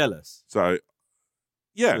 So you're jealous? So,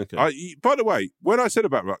 yeah. Okay. By the way, when I said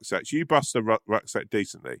about rucksacks, you bust a rucksack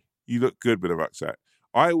decently. You look good with a rucksack.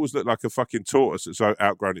 I always look like a fucking tortoise that's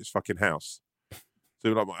outgrown its fucking house. So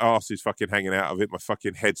like my arse is fucking hanging out of it, my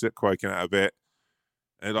fucking head's quaking out of it.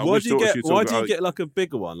 And like, why do you get like a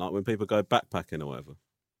bigger one, like when people go backpacking or whatever?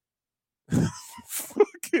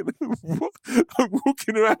 Fucking what? I'm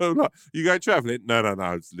walking around. I'm like, you going travelling? No.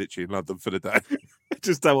 I was literally in London for the day. I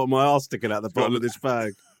just don't want my arse sticking out the bottom of this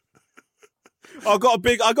bag. I got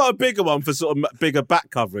a bigger one for sort of bigger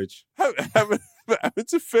back coverage. Having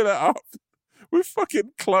to fill it up with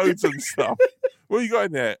fucking clothes and stuff. What you got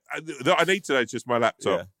in there? I need to know just my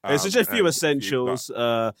laptop. Yeah. It's just a few essentials.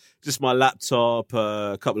 Just my laptop,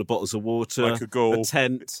 a couple of bottles of water, like a goal, a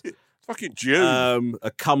tent, fucking June,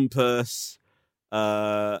 a compass,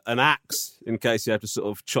 an axe in case you have to sort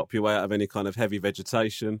of chop your way out of any kind of heavy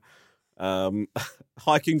vegetation.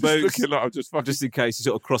 Hiking boots, looking like I'm just in case you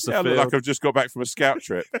sort of cross a I field. look like I've just got back from a scout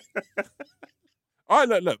trip.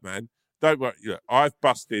 Look, man. Don't worry. I've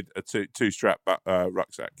busted a two-strap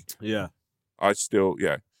rucksack. Yeah. I still,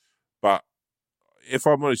 But if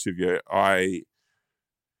I'm honest with you,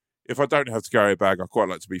 if I don't have to carry a bag, I quite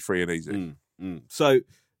like to be free and easy. So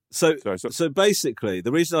basically,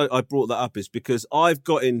 the reason I brought that up is because I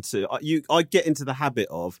get into the habit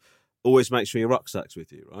of always make sure your rucksack's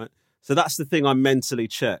with you, right? So that's the thing I mentally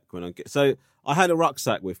check when I get. So I had a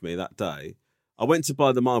rucksack with me that day. I went to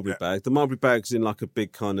buy the Marbury bag. The Marbury bag's in like a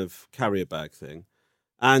big kind of carrier bag thing,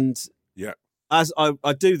 and as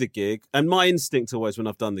I do the gig, and my instinct always when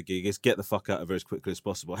I've done the gig is get the fuck out of here as quickly as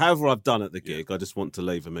possible. However I've done at the gig, I just want to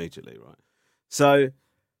leave immediately, right? So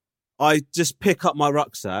I just pick up my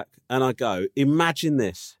rucksack and I go, imagine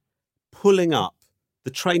this, pulling up, the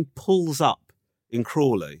train pulls up in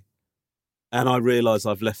Crawley and I realise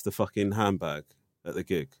I've left the fucking handbag at the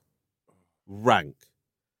gig. Rank.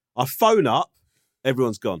 I phone up,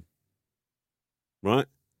 everyone's gone, right?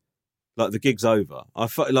 Like the gig's over.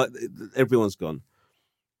 Everyone's gone.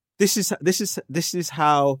 This is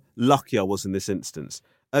how lucky I was in this instance.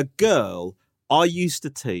 A girl I used to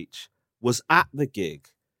teach was at the gig,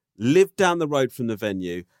 lived down the road from the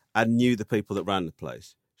venue, and knew the people that ran the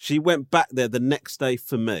place. She went back there the next day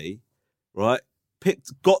for me, right?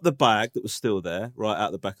 Got the bag that was still there, right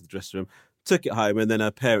out the back of the dressing room, took it home, and then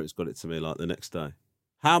her parents got it to me like the next day.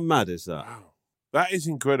 How mad is that? Wow. That is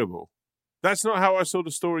incredible. That's not how I saw the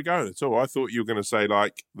story going at all. I thought you were going to say,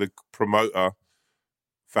 like, the promoter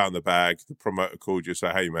found the bag, the promoter called you and say,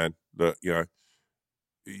 hey, man, look, I've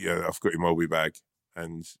got your Mulberry bag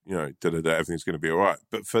and, everything's going to be all right.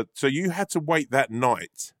 But so you had to wait that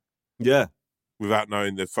night. Yeah. Without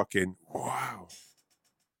knowing the fucking, wow.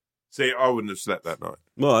 See, I wouldn't have slept that night.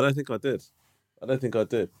 Well, I don't think I did.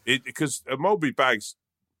 Because a Mulberry bag's,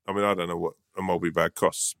 I mean, I don't know what a Mulberry bag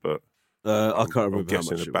costs, but I can't remember how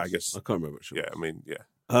much it was. I can't remember what it was. Yeah, I mean,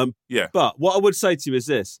 yeah. But what I would say to you is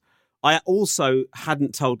this. I also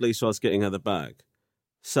hadn't told Lisa I was getting her the bag.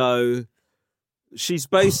 So she's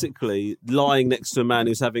basically lying next to a man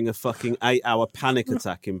who's having a fucking 8-hour panic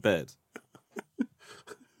attack in bed.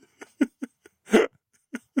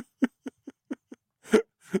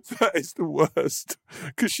 That is the worst.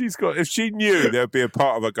 Because if she knew there'd be a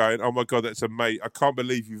part of her going, oh my God, that's amazing. I can't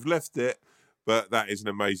believe you've left it. But that is an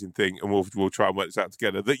amazing thing, and we'll try and work this out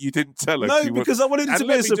together. That you didn't tell her. No, because I wanted it to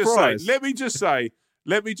be a surprise. Let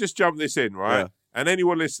me just jump this in, right? Yeah. And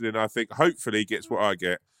anyone listening, I think, hopefully gets what I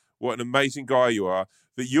get. What an amazing guy you are.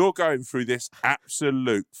 That you're going through this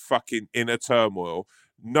absolute fucking inner turmoil,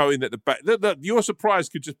 knowing that your surprise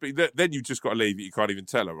could just be that then you've just got to leave it. You can't even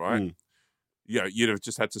tell her, right? you'd have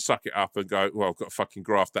just had to suck it up and go, well, I've got to fucking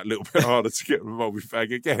graft that little bit harder to get a mulberry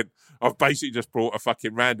bag again. I've basically just brought a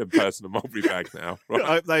fucking random person a mulberry bag now. Right? I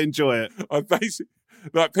hope they enjoy it. I basically,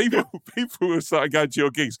 like, people will start going to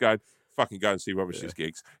your gigs going, fucking go and see Romesh's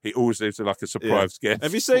gigs. He always lives like a surprise guest.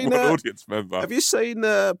 Have you seen an audience member? Have you seen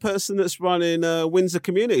the person that's running Windsor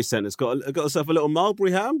Community Centre's got herself a little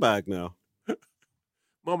mulberry handbag now?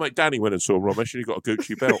 My mate Danny went and saw Romesh and he got a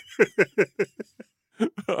Gucci belt.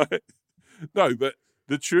 Right? No, but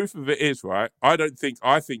the truth of it is, right, I think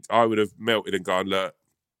I would have melted and gone, look,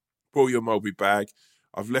 brought your mulberry bag.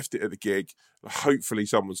 I've left it at the gig. Hopefully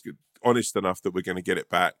someone's honest enough that we're going to get it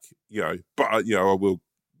back, but, I will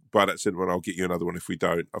buy that cinema and I'll get you another one if we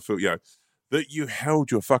don't. I feel, that you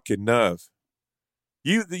held your fucking nerve.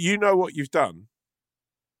 You know what you've done.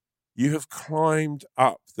 You have climbed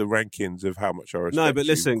up the rankings of how much I respect you. No, but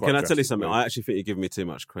listen, can I tell you something? I actually think you're giving me too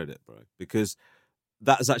much credit, bro, because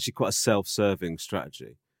that is actually quite a self-serving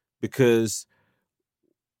strategy. Because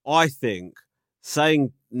I think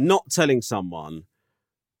not telling someone,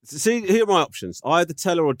 see, here are my options. I either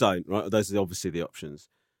tell her or don't, right? Those are obviously the options.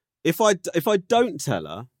 If I don't tell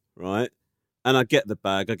her, right, and I get the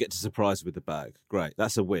bag, I get to surprise her with the bag. Great,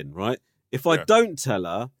 that's a win, right? If I don't tell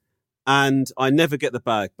her and I never get the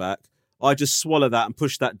bag back, I just swallow that and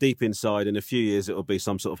push that deep inside. In a few years, it'll be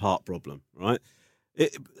some sort of heart problem, right?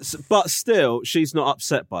 But still, she's not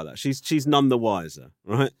upset by that. She's none the wiser,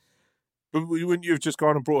 right? But wouldn't you have just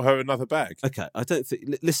gone and brought her another bag? Okay, I don't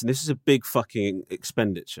think. Listen, this is a big fucking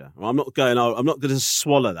expenditure. I'm not going to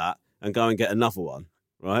swallow that and go and get another one,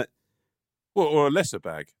 right? Well, or a lesser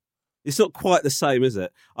bag. It's not quite the same, is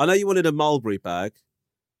it? I know you wanted a mulberry bag.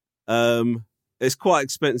 It's quite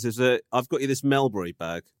expensive. So I've got you this Melbury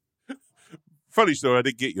bag. Funny story, I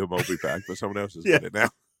didn't get you a mulberry bag, but someone else has got it now.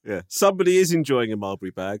 Yeah, somebody is enjoying a mulberry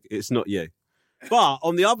bag. It's not you. But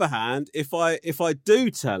on the other hand, if I do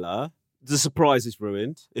tell her, the surprise is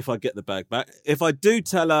ruined. If I get the bag back, if I do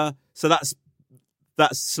tell her, so that's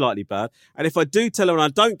slightly bad. And if I do tell her and I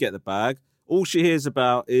don't get the bag, all she hears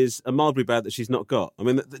about is a mulberry bag that she's not got. I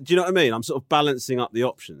mean, do you know what I mean? I'm sort of balancing up the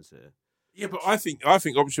options here. Yeah, but I think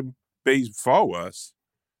option B is far worse.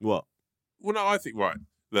 What? Well, no, I think, right,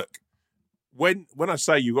 look, when I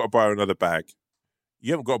say you've got to buy her another bag,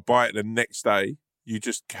 you haven't got to buy it the next day. You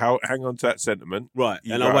just hang on to that sentiment. Right,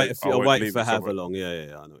 and I'll wait for however long. Yeah,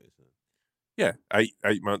 I know what you're saying. Yeah,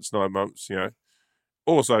 8 months, 9 months,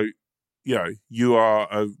 Also, you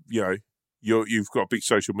are, you've got a big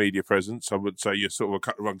social media presence. I would say you're sort of a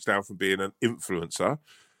couple of rungs down from being an influencer,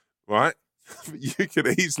 right? You can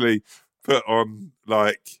easily put on,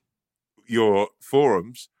 like, your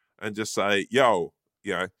forums and just say, yo,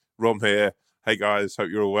 Rom here. Hey, guys, hope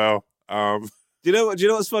you're all well. Do you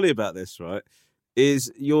know what's funny about this, right?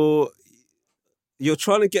 Is you're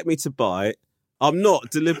trying to get me to buy it. I'm not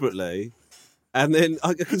deliberately. And then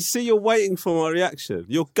I can see you're waiting for my reaction.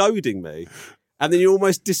 You're goading me. And then you're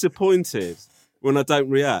almost disappointed when I don't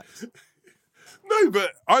react. No,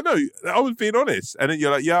 but I know. I was being honest. And then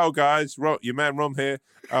you're like, yo, guys, your man Rom here.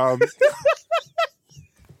 I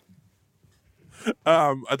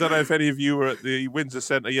don't know if any of you were at the Windsor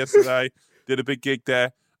Centre yesterday. Did a big gig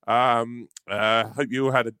there. Hope you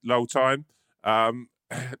all had a low time.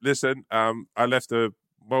 Listen, I left a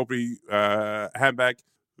mulberry handbag.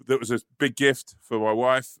 That was a big gift for my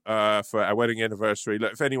wife for our wedding anniversary.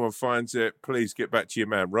 Look, if anyone finds it, please get back to your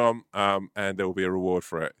man Rom, and there will be a reward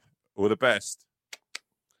for it. All the best.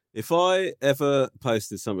 If I ever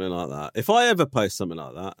posted something like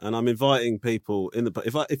that, and I'm inviting people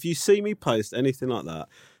if you see me post anything like that,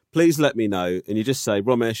 please let me know, and you just say,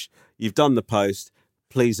 Romesh, you've done the post.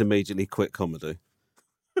 Please immediately quit comedy,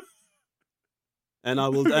 and I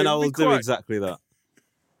will do exactly that.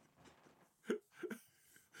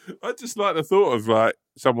 I just like the thought of like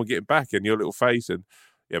someone getting back in your little face, and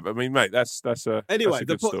but I mean, mate, that's a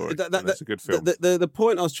good story. That's a good film. The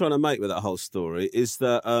point I was trying to make with that whole story is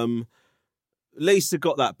that Lisa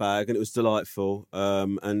got that bag and it was delightful,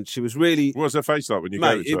 and she was really. What was her face like when you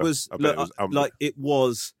gave it to her? It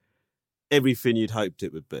was everything you'd hoped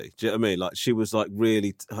it would be. Do you know what I mean? Like she was like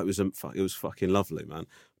really. It was fucking lovely, man.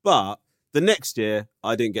 But the next year,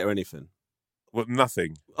 I didn't get her anything. Well,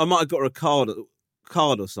 nothing. I might have got her a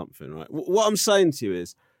card or something, right? What I'm saying to you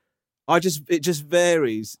is, it just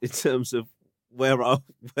varies in terms of where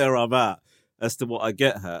I'm at as to what I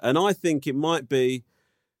get her, and I think it might be,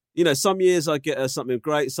 some years I get her something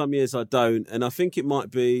great, some years I don't, and I think it might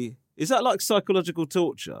be. Is that like psychological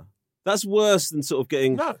torture? That's worse than sort of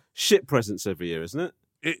getting shit presents every year, isn't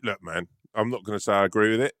it? Look, man, I'm not going to say I agree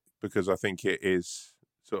with it because I think it is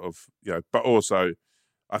sort of, but also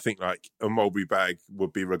I think like a Mulberry bag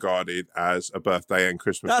would be regarded as a birthday and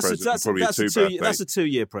Christmas present, and probably a two-birthday. That's a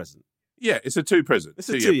 2-year present. Yeah, it's a present. It's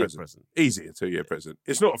a 2-year present. Easy, a 2-year present.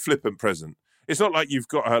 It's not a flippant present. It's not like you've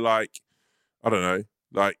got her like, I don't know,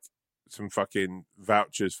 like some fucking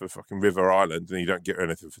vouchers for fucking River Island and you don't get her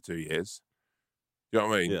anything for 2 years. You know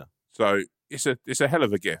what I mean? Yeah. So it's a hell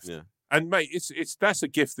of a gift. Yeah. And mate, that's a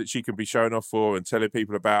gift that she can be showing off for and telling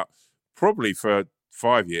people about probably for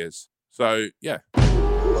 5 years. So yeah.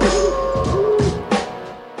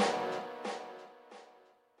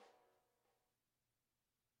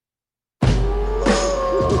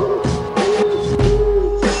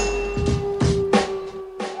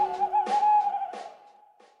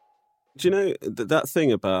 Do you know that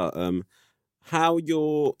thing about how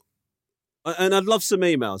your, and I'd love some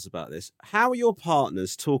emails about this, how your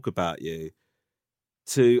partners talk about you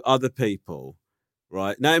to other people,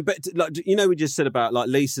 right? Now, but like, you know, we just said about like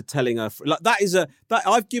Lisa telling her, like that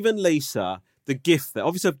I've given Lisa the gift that,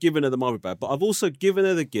 obviously I've given her the Mulberry bag, but I've also given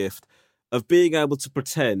her the gift of being able to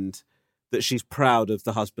pretend that she's proud of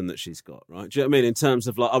the husband that she's got, right? Do you know what I mean? In terms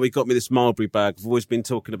of like, oh, he got me this Mulberry bag. I've always been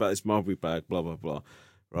talking about this Mulberry bag, blah, blah, blah.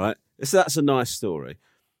 Right? So that's a nice story.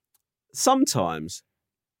 Sometimes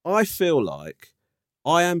I feel like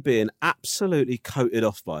I am being absolutely coated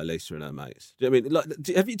off by Lisa and her mates. Do you know what I mean? Like,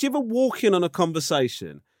 do you ever walk in on a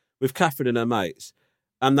conversation with Catherine and her mates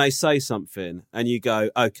and they say something and you go,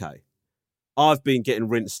 okay, I've been getting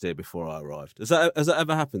rinsed here before I arrived. Has that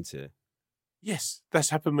ever happened to you? Yes,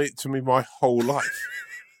 that's happened to me my whole life.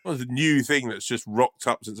 Well, it's a new thing that's just rocked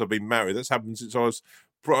up since I've been married. That's happened since I was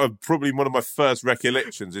probably one of my first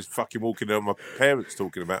recollections is fucking walking in on my parents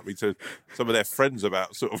talking about me to some of their friends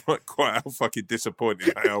about sort of like quite how fucking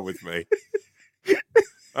disappointed they are with me.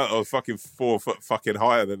 I was fucking 4 foot fucking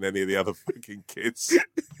higher than any of the other fucking kids.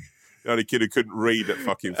 The only kid who couldn't read at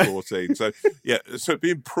fucking 14. So, yeah, so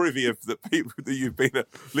being privy of the people that you've been a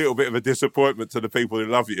little bit of a disappointment to the people who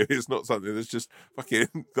love you, it's not something that's just fucking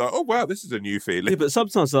like, oh, wow, this is a new feeling. Yeah, but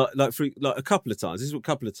sometimes, like a couple of times, this is a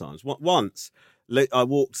couple of times. Once, I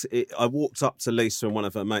walked up to Lisa and one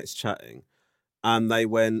of her mates chatting, and they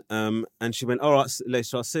went, and she went, all right,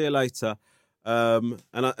 Lisa, I'll see you later. And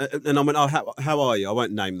I went, oh, how are you? I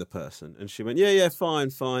won't name the person. And she went, yeah, fine.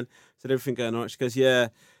 Said, everything going all right? She goes, yeah.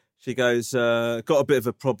 She goes, got a bit of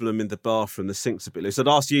a problem in the bathroom. The sink's a bit loose. I'd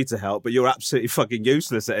ask you to help, but you're absolutely fucking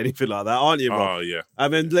useless at anything like that, aren't you, Rob? Oh, yeah.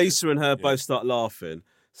 And then Lisa and her both start laughing.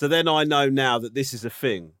 So then I know now that this is a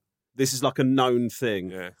thing. This is like a known thing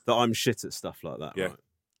that I'm shit at stuff like that. Yeah. Right?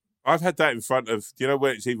 I've had that in front of, you know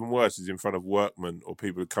where it's even worse is in front of workmen or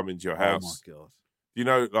people who come into your house. Oh, my God. You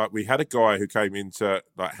know, like we had a guy who came in to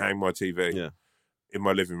like hang my TV in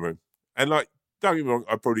my living room. And like, don't get me wrong,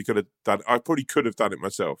 I probably could have done it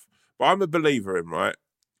myself. But I'm a believer in, right,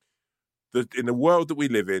 that in the world that we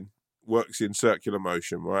live in, works in circular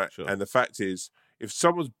motion, right? Sure. And the fact is, if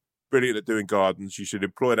someone's brilliant at doing gardens, you should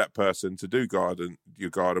employ that person to do your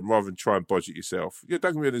garden rather than try and budget yourself. Yeah,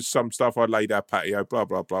 don't get me wrong, there's some stuff I laid our patio, blah,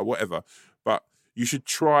 blah, blah, whatever. But you should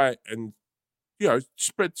try and, you know,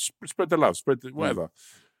 spread the love, spread the whatever.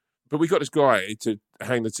 But we got this guy to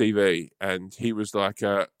hang the TV, and he was like,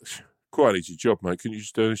 quite an easy job, mate. Can you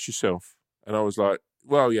just do this yourself? And I was like,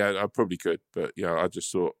 well, yeah, I probably could. But, you know, I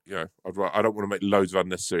just thought, you know, I don't want to make loads of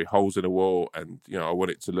unnecessary holes in the wall. And, you know, I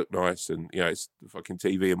want it to look nice. And, you know, it's the fucking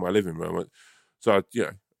TV in my living room. So, you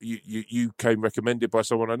know, you came recommended by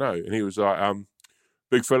someone I know. And he was like,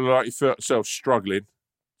 big fella like yourself struggling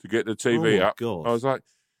to get the TV up. God. I was like,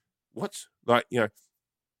 what? Like, you know,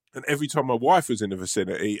 and every time my wife was in the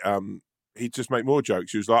vicinity, he'd just make more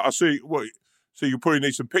jokes. He was like, I see, what? So you probably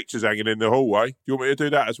need some pictures hanging in the hallway. Do you want me to do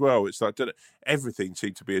that as well? It's like everything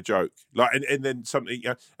seemed to be a joke. Like, and then something, you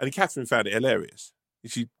know, and Catherine found it hilarious.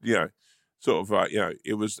 She, you know, sort of like, you know,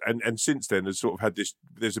 it was, and since then has sort of had this,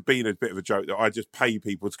 there's been a bit of a joke that I just pay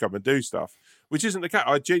people to come and do stuff, which isn't the case.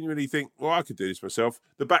 I genuinely think, well, I could do this myself.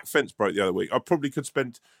 The back fence broke the other week. I probably could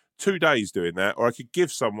spend 2 days doing that, or I could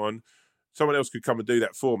give someone else could come and do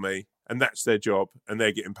that for me. And that's their job, and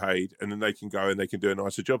they're getting paid, and then they can go and they can do a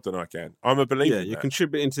nicer job than I can. I'm a believer. Yeah, you're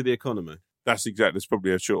contributing to the economy. That's exactly. It's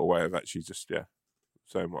probably a shorter way of actually just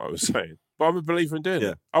saying what I was saying. But I'm a believer in doing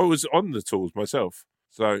it. I was on the tools myself.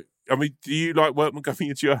 So, I mean, do you like workmen coming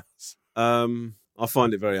into your house? I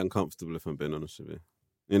find it very uncomfortable, if I'm being honest with you.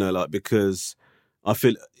 You know, like, because I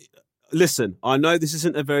feel. Listen, I know this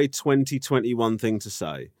isn't a very 2021 thing to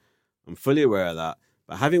say. I'm fully aware of that.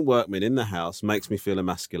 But having workmen in the house makes me feel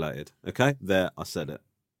emasculated. Okay? There, I said it.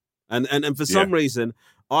 And for some reason,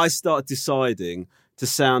 I start deciding to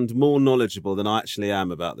sound more knowledgeable than I actually am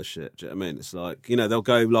about the shit. Do you know what I mean? It's like, they'll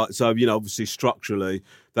go like, so, obviously structurally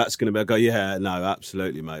that's going to be, I go, yeah, no,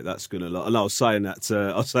 absolutely, mate. That's going to, and I was saying that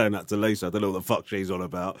to Lisa. I don't know what the fuck she's on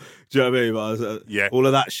about. Do you know what I mean? But yeah. All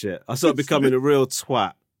of that shit. I started becoming a real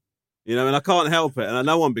twat, and I can't help it. And I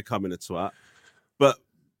know I'm becoming a twat, but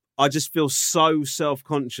I just feel so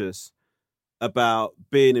self-conscious about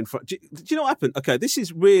being in front. Do you know what happened? Okay, this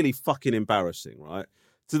is really fucking embarrassing, right?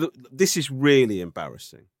 So this is really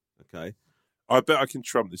embarrassing, okay? I bet I can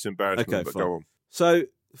trump this embarrassment, but fine. go on. So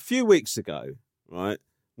a few weeks ago, right,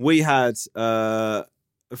 we had it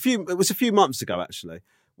was a few months ago, actually.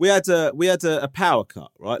 We had a power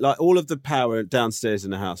cut, right? Like all of the power downstairs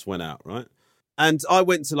in the house went out, right? And I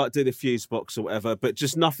went to like do the fuse box or whatever, but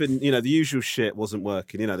just nothing, the usual shit wasn't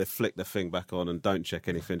working. They flick the thing back on and don't check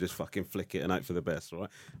anything, just fucking flick it and hope for the best, right?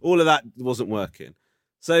 All of that wasn't working.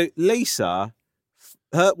 So Lisa,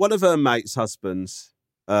 one of her mates' husbands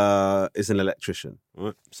is an electrician,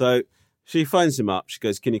 right? So she phones him up. She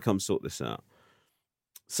goes, "Can you come sort this out?"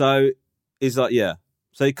 So he's like, "Yeah."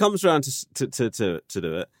 So he comes around to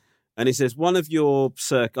do it. And he says, one of your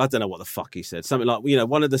I don't know what the fuck he said. Something like,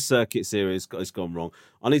 one of the circuits here has gone wrong.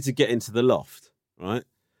 I need to get into the loft, right?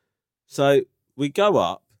 So we go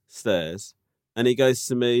upstairs and he goes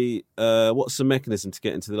to me, what's the mechanism to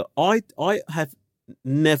get into the loft? I have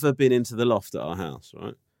never been into the loft at our house,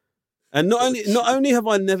 right? And not only have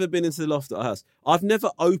I never been into the loft at our house, I've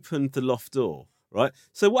never opened the loft door, right?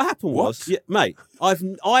 So what happened was, yeah, mate,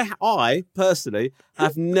 I personally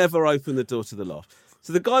have never opened the door to the loft.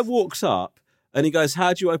 So the guy walks up and he goes,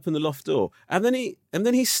 "How do you open the loft door?" And then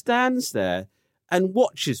he stands there and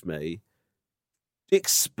watches me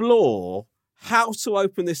explore how to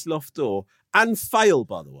open this loft door and fail,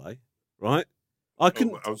 by the way, right? I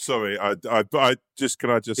couldn't. I'm sorry. I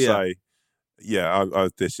say, yeah,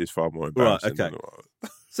 this is far more embarrassing. Right, okay.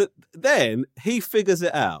 So then he figures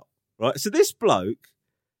it out, right? So this bloke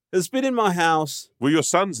has been in my house. Were your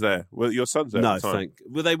sons there? Were your sons there? No, at the time?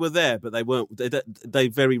 well, they were there, but they weren't. They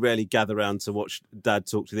very rarely gather around to watch Dad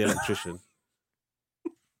talk to the electrician.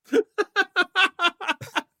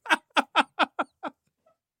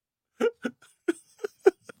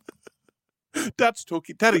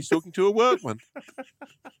 Daddy's talking to a workman.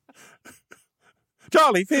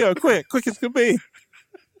 Charlie, Theo, quick as can be.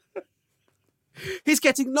 He's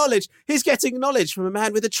getting knowledge. He's getting knowledge from a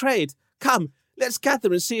man with a trade. Come, let's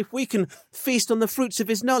gather and see if we can feast on the fruits of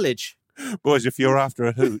his knowledge. Boys, if you're after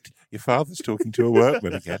a hoot, your father's talking to a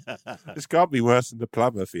workman again. This can't be worse than the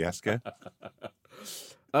plumber fiasco.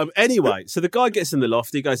 Anyway, so the guy gets in the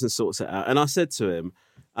loft. He goes and sorts it out. And I said to him,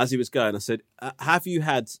 as he was going, I said, have you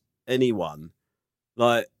had anyone,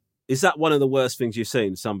 like, is that one of the worst things you've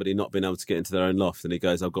seen, somebody not being able to get into their own loft? And he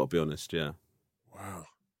goes, I've got to be honest, yeah. Wow.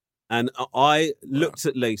 And I looked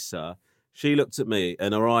at Lisa, she looked at me,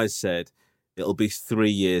 and her eyes said, it'll be 3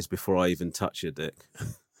 years before I even touch your dick.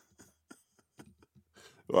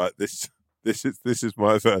 Right, this is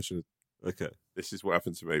my version. Okay. This is what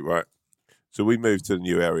happened to me, right? So we moved to the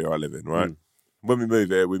new area I live in, right? When we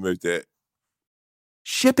moved it.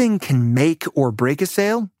 Shipping can make or break a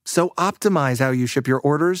sale, so optimize how you ship your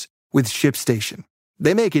orders with ShipStation.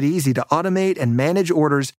 They make it easy to automate and manage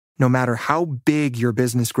orders no matter how big your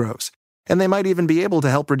business grows. And they might even be able to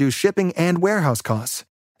help reduce shipping and warehouse costs.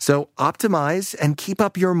 So optimize and keep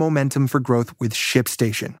up your momentum for growth with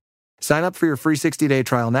ShipStation. Sign up for your free 60-day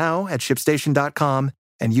trial now at ShipStation.com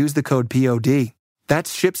and use the code POD.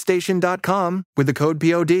 That's ShipStation.com with the code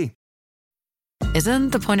POD. Isn't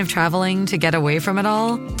the point of traveling to get away from it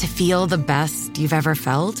all? To feel the best you've ever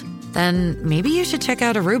felt? Then maybe you should check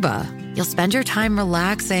out Aruba. You'll spend your time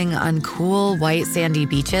relaxing on cool, white, sandy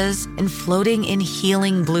beaches and floating in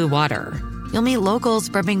healing blue water. You'll meet locals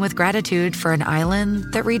brimming with gratitude for an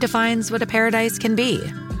island that redefines what a paradise can be.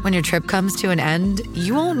 When your trip comes to an end,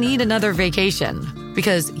 you won't need another vacation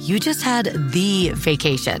because you just had the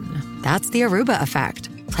vacation. That's the Aruba effect.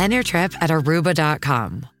 Plan your trip at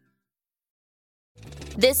Aruba.com.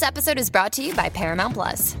 This episode is brought to you by Paramount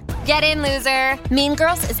Plus. Get in, loser! Mean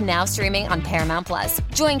Girls is now streaming on Paramount Plus.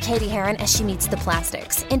 Join Katie Heron as she meets the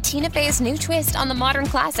plastics in Tina Fey's new twist on the modern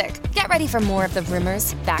classic. Get ready for more of the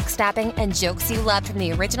rumors, backstabbing, and jokes you loved from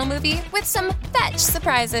the original movie with some fetch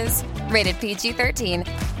surprises. Rated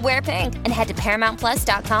PG-13. Wear pink and head to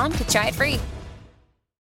ParamountPlus.com to try it free.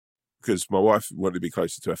 Because my wife wanted to be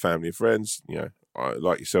closer to her family and friends. You know,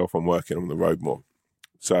 like yourself, I'm working on the road more.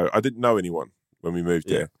 So I didn't know anyone when we moved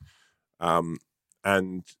here.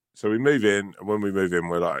 And so we move in, and when we move in,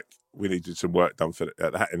 we're like, we needed some work done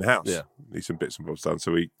in the house. Yeah. Need some bits and bobs done.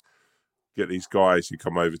 So we get these guys who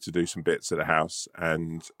come over to do some bits at the house,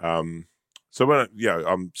 and So when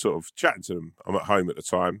I'm sort of chatting to them, I'm at home at the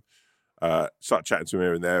time, start chatting to them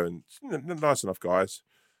here and there, and nice enough guys.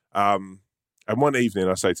 And one evening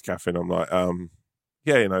I say to Catherine, I'm like,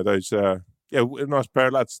 those, a nice pair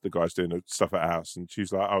of lads, the guys doing the stuff at our house. And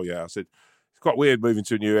she's like, oh yeah. I said, it's quite weird moving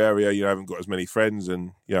to a new area. You haven't got as many friends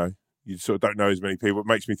and, you sort of don't know as many people. It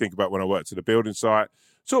makes me think about when I worked at a building site.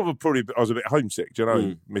 Sort of I was a bit homesick,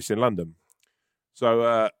 missing London.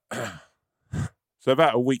 So, so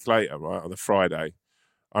about a week later, right, on a Friday,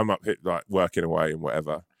 I'm up here, like working away and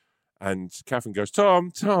whatever. And Catherine goes,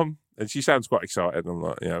 Tom. And she sounds quite excited. And I'm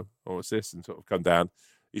like, what's this? And sort of come down.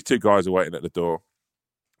 These two guys are waiting at the door.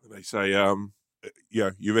 And they say,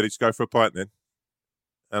 you ready to go for a pint then?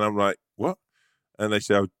 And I'm like, what? And they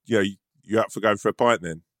say, you up for going for a pint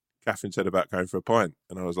then? Catherine said about going for a pint.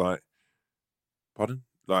 And I was like, pardon?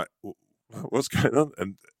 Like, what's going on?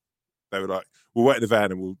 And they were like, we'll wait in the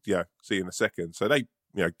van and we'll, see you in a second. So they,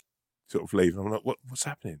 sort of leave. And I'm like, what's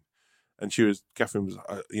happening? And Catherine was,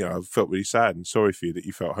 I felt really sad and sorry for you that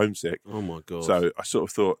you felt homesick. Oh my God. So I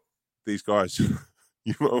sort of thought, these guys, you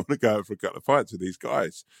might want to go out for a couple of pints with these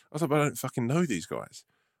guys. I was like, but I don't fucking know these guys.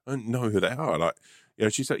 I don't know who they are. Like,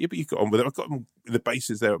 she's like, yeah, but you got on with them. I've got them in the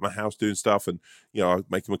bases there at my house doing stuff. And,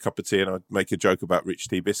 I'd make them a cup of tea and I'd make a joke about Rich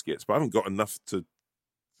Tea biscuits. But I haven't got enough to,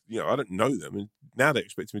 I don't know them. And now they're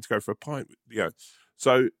expecting me to go for a pint.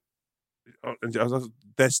 So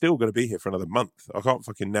they're still going to be here for another month. I can't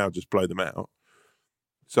fucking now just blow them out.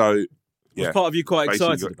 So, Was part of you quite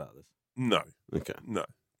excited about this? No. Okay. No.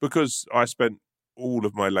 Because I spent all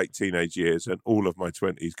of my late teenage years and all of my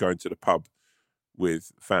 20s going to the pub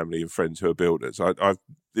with family and friends who are builders.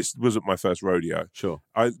 This wasn't my first rodeo. Sure.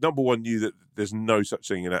 I, number one, knew that there's no such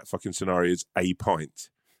thing in that fucking scenario as a pint.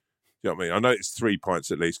 You know what I mean? I know it's 3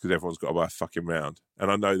 pints at least because everyone's got to buy a fucking round.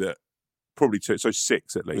 And I know that probably 2, so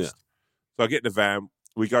 6 at least. Yeah. So I get in the van.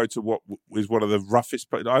 We go to what is one of the roughest.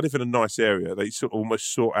 I live in a nice area. They sort of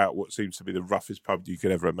almost sort out what seems to be the roughest pub you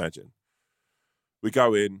could ever imagine. We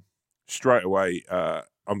go in straight away.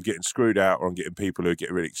 I'm getting screwed out, or I'm getting people who are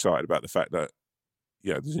getting really excited about the fact that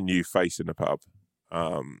there's a new face in the pub.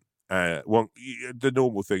 The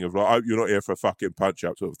normal thing of like, oh, you're not here for a fucking punch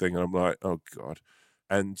up sort of thing. And I'm like, oh God.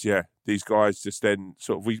 And these guys just then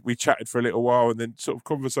sort of we chatted for a little while, and then sort of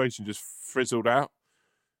conversation just frizzled out.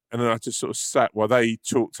 And then I just sort of sat while they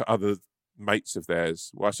talked to other mates of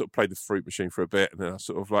theirs. Well, I sort of played the fruit machine for a bit, and then I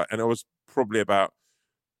sort of and I was probably about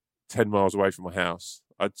 10 miles away from my house.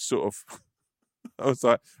 I was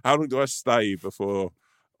like, how long do I stay before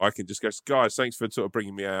I can just go, guys, thanks for sort of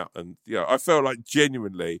bringing me out. And, I felt like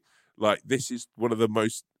genuinely, like, this is one of the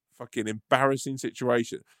most fucking embarrassing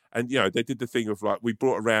situations. And, they did the thing of, like, we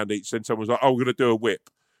brought around each, and someone was like, oh, we're going to do a whip.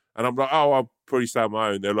 And I'm like, oh, I'll probably stay on my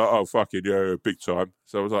own. They're like, oh, fucking, big time.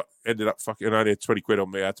 So I was like, ended up fucking, I only had 20 quid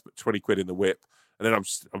on me. I had to put 20 quid in the whip. And then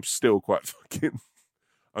I'm still quite fucking,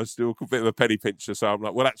 I'm still a bit of a penny pincher. So I'm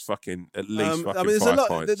like, well, that's fucking at least fucking 5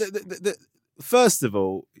 pints. First of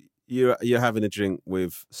all, you're having a drink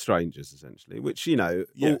with strangers, essentially, which,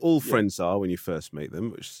 all friends are when you first meet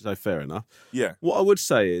them, which is so fair enough. Yeah. What I would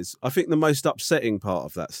say is, I think the most upsetting part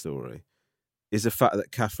of that story is the fact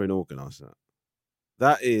that Catherine organised that.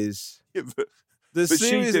 That is... Yeah, but she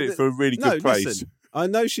did it for a really good place. Listen, I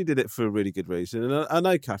know she did it for a really good reason. And I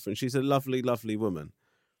know Catherine, she's a lovely, lovely woman.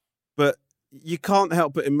 But you can't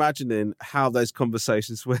help but imagining how those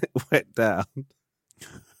conversations went down.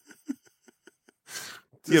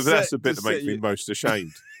 Yeah, but that's the bit that makes me most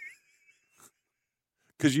ashamed.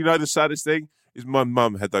 Because the saddest thing is my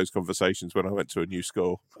mum had those conversations when I went to a new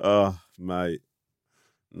school. Oh, mate.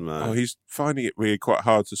 No. Oh, he's finding it really quite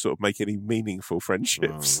hard to sort of make any meaningful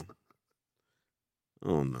friendships.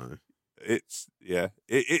 Oh no. It's And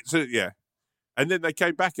then they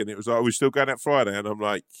came back and it was like, we're still going out Friday. And I'm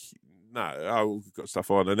like, no, we've got stuff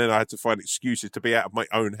on. And then I had to find excuses to be out of my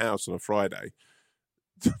own house on a Friday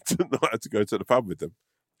to not have to go to the pub with them.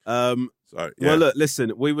 Well, look,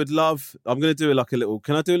 listen, we would love, I'm going to do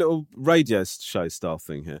can I do a little radio show style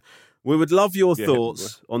thing here? We would love your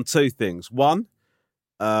thoughts on 2 things. One,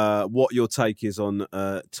 what your take is on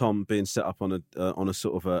Tom being set up on a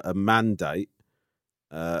sort of a mandate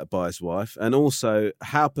by his wife, and also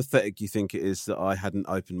how pathetic you think it is that I hadn't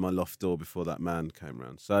opened my loft door before that man came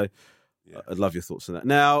round. So I'd love your thoughts on that.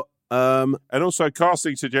 Now, and also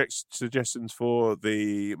casting suggestions for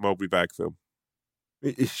the Mulberry Bag film.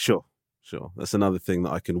 Sure. That's another thing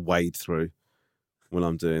that I can wade through when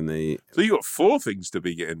I'm doing the... So you got 4 things to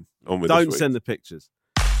be getting on with. Don't send the pictures.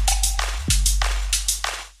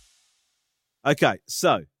 Okay,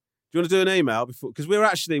 so do you want to do an email before? Because we've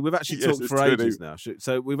actually talked for ages now.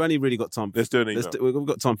 So we've only really got time. Let's do an email. We've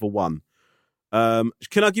got time for one.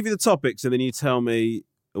 Can I give you the topics and then you tell me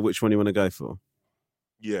which one you want to go for?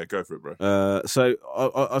 Yeah, go for it, bro. So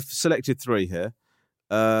I've selected 3 here.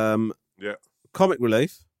 Yeah. Comic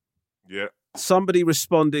relief. Yeah. Somebody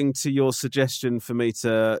responding to your suggestion for me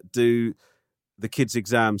to do the kids'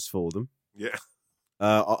 exams for them. Yeah.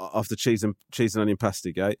 After cheese and onion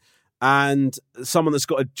pastigate, and someone that's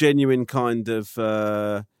got a genuine kind of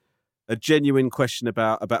a genuine question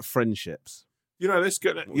about friendships. Let's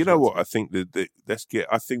get. You know what? I think let's get.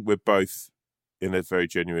 I think we're both in a very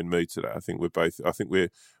genuine mood today. I think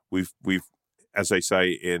we've, as they say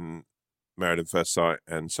in Married at First Sight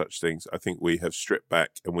and such things. I think we have stripped back,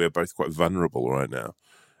 and we are both quite vulnerable right now.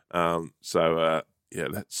 Yeah,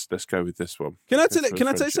 let's go with this one. Can I tell you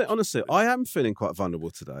something? Honestly, I am feeling quite vulnerable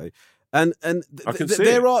today, and I can see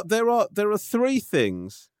there are 3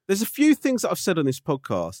 things. There's a few things that I've said on this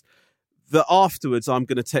podcast that afterwards I'm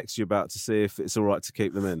going to text you about to see if it's all right to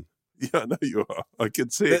keep them in. Yeah, I know you are. I can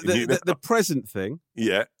see it. The present thing.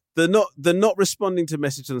 Yeah. The not responding to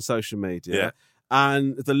messages on social media. Yeah.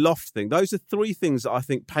 And the loft thing. Those are 3 things that I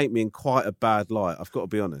think paint me in quite a bad light. I've got to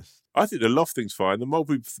be honest. I think the loft thing's fine. The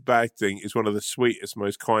multi-bag thing is one of the sweetest,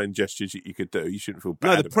 most kind gestures that you could do. You shouldn't feel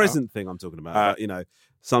bad. No, the present thing I'm talking about.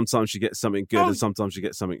 Sometimes you get something good and sometimes you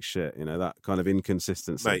get something shit. That kind of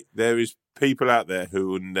inconsistency. Mate, there is people out there who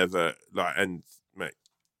will never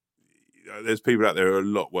there's people out there who are a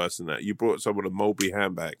lot worse than that. You brought someone a Mulby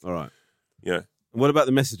handbag. All right. Yeah. And what about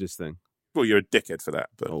the messages thing? Well, you're a dickhead for that.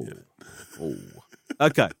 But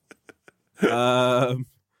Okay.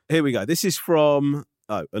 Here we go. This is from...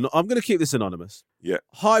 and I'm going to keep this anonymous. Yeah.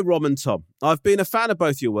 Hi, Rom and Tom. I've been a fan of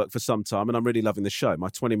both your work for some time, and I'm really loving the show. My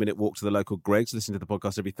 20-minute walk to the local Greggs, listening to the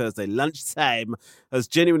podcast every Thursday lunchtime, has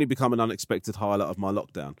genuinely become an unexpected highlight of my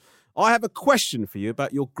lockdown. I have a question for you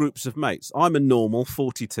about your groups of mates. I'm a normal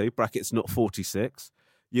 42, brackets not 46,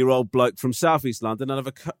 year-old bloke from southeast London, and I have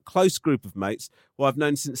a close group of mates who I've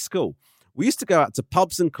known since school. We used to go out to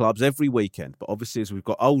pubs and clubs every weekend, but obviously as we've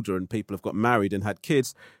got older and people have got married and had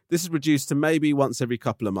kids, this is reduced to maybe once every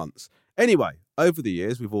couple of months. Anyway, over the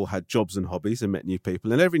years, we've all had jobs and hobbies and met new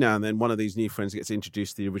people, and every now and then one of these new friends gets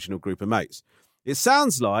introduced to the original group of mates. It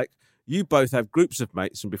sounds like you both have groups of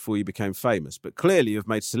mates from before you became famous, but clearly you've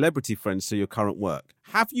made celebrity friends through your current work.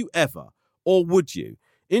 Have you ever, or would you,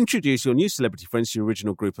 introduce your new celebrity friends to your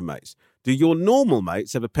original group of mates? Do your normal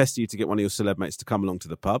mates ever pester you to get one of your celeb mates to come along to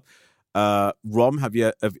the pub? Rom, have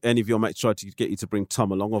any of your mates tried to get you to bring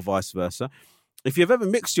Tom along or vice versa? If you've ever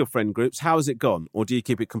mixed your friend groups, how has it gone? Or do you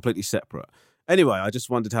keep it completely separate? Anyway, I just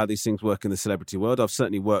wondered how these things work in the celebrity world. I've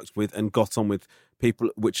certainly worked with and got on with people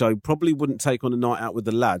which I probably wouldn't take on a night out with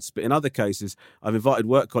the lads, but in other cases, I've invited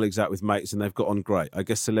work colleagues out with mates and they've got on great. I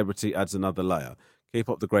guess celebrity adds another layer. Keep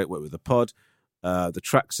up the great work with the pod. The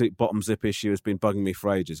tracksuit bottom zip issue has been bugging me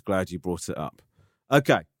for ages. Glad you brought it up.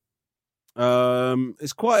 Okay.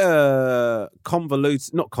 It's quite a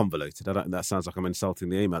not convoluted. I don't think that sounds like I'm insulting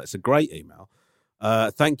the email. It's a great email.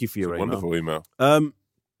 Thank you for your email. Wonderful email.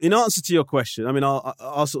 In answer to your question, I mean,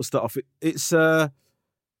 I'll sort of start off. It's a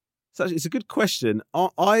good question.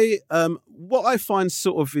 What I find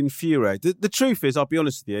sort of infuriating. The truth is, I'll be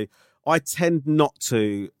honest with you, I tend not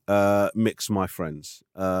to mix my friends.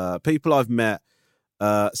 People I've met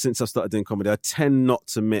since I started doing comedy, I tend not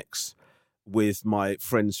to mix with my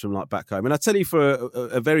friends from like back home. And I tell you for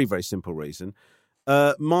a very, very simple reason.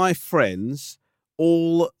 My friends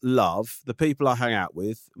all love the people I hang out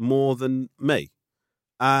with more than me.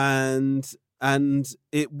 And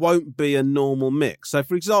it won't be a normal mix. So,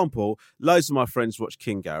 for example, loads of my friends watch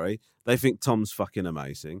King Gary. They think Tom's fucking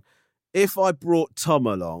amazing. If I brought Tom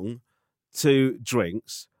along to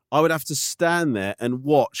drinks, I would have to stand there and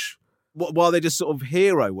watch while they just sort of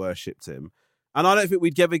hero worshipped him. And I don't think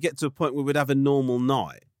we'd ever get to a point where we'd have a normal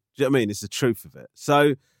night. Do you know what I mean? It's the truth of it.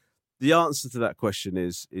 So the answer to that question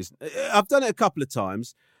is I've done it a couple of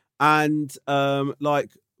times, and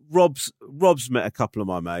like Rob's met a couple of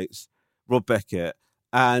my mates, Rob Beckett,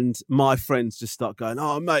 and my friends just start going,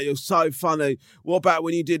 "Oh mate, you're so funny. What about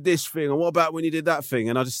when you did this thing? And what about when you did that thing?"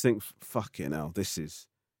 And I just think, fucking hell, this is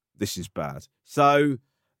bad. So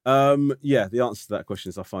yeah, the answer to that question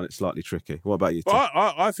is I find it slightly tricky. What about you, Tim? Well,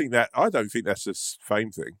 I think that I don't think that's a fame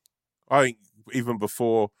thing. I think even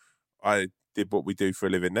before I did what we do for a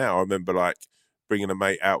living now, I remember like bringing a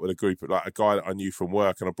mate out with a group of like a guy that I knew from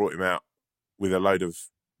work, and I brought him out with a load of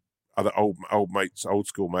other old mates, old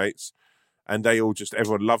school mates, and they all just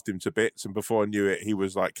everyone loved him to bits. And before I knew it, he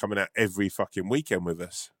was like coming out every fucking weekend with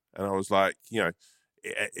us, and I was like, you know,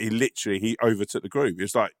 he overtook the group.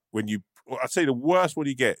 It's like when you. I'd say the worst one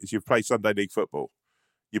you get is you play Sunday League football.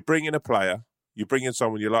 You bring in a player, you bring in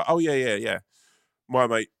someone, you're like, oh, yeah. my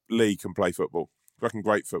mate Lee can play football. Fucking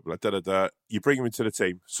great footballer. Da-da-da. You bring him into the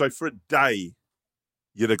team. So for a day,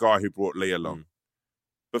 you're the guy who brought Lee along.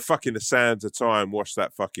 But fucking the sands of time watched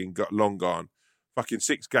that fucking long gone. Fucking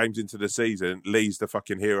 6 games into the season, Lee's the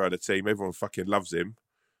fucking hero of the team. Everyone fucking loves him.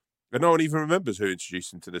 And no one even remembers who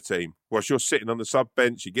introduced him to the team. Whilst you're sitting on the sub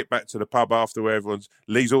bench, you get back to the pub after where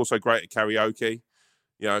Lee's also great at karaoke.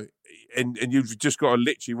 You know, and you've just got to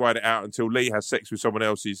literally ride it out until Lee has sex with someone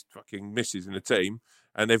else's fucking missus in the team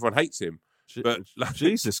and everyone hates him. But like,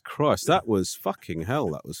 Jesus Christ, that was fucking hell.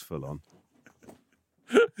 That was full on.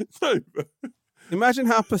 No, imagine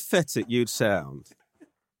how pathetic you'd sound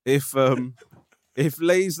if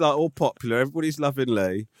Lee's like all popular, everybody's loving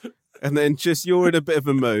Lee, and then just you're in a bit of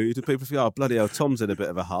a mood, and people think, oh bloody hell, Tom's in a bit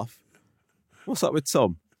of a huff. What's up with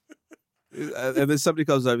Tom? And then somebody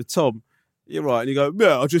comes over, Tom, you're right, and you go,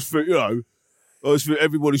 yeah, I just think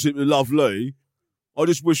everybody seems to love Lee. I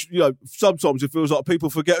just wish, sometimes it feels like people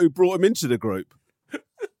forget who brought him into the group.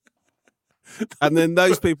 And then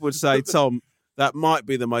those people would say, Tom, that might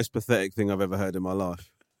be the most pathetic thing I've ever heard in my life.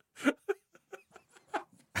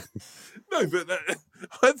 No, but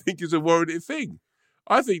I think it's a warranted thing.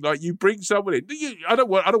 I think like you bring someone in. I don't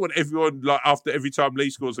want everyone like after every time Lee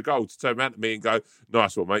scores a goal to turn around to me and go,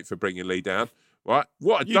 "Nice one, mate, for bringing Lee down." Right?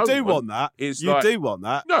 What I don't want that is you do want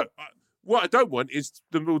that. No, what I don't want is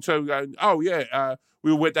them all turn going, "Oh yeah,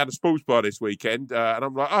 we all went down to sports bar this weekend," and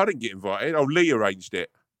I'm like, oh, "I didn't get invited. Oh, Lee arranged it."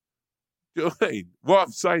 Do you know what I mean? What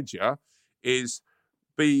I'm saying to you is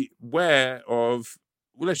beware of,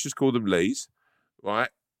 well, let's just call them Lees, right?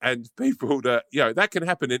 And people that, that can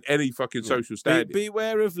happen in any fucking social standing.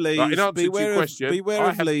 Beware of Lees. Right, in answer to your question, beware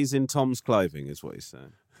of Lees in Tom's clothing, is what he's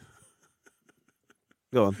saying.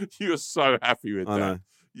 Go on. You're so happy with I that. know.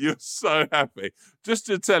 You're so happy. Just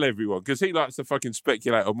to tell everyone, because he likes to fucking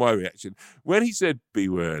speculate on my reaction. When he said,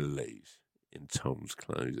 beware of Lees in Tom's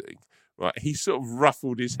clothing, right, he sort of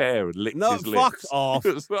ruffled his hair and licked his lips. No, fuck off.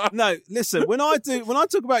 Like, no, listen, when I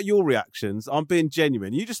talk about your reactions, I'm being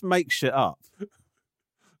genuine. You just make shit up.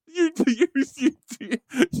 You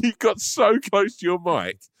got so close to your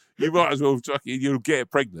mic, you might as well you'll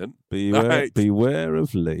get pregnant. Beware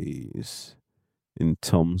of Lees in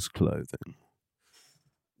Tom's clothing.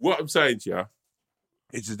 What I'm saying to you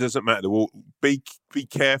is it doesn't matter. Be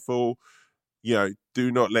careful.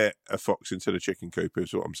 Do not let a fox into the chicken coop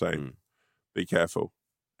is what I'm saying. Be careful.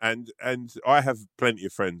 And I have plenty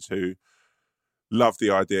of friends who love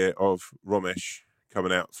the idea of Romesh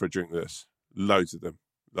coming out for a drink with us. Loads of them.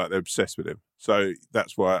 Like, they're obsessed with him. So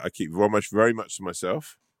that's why I keep Romesh very much to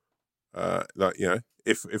myself.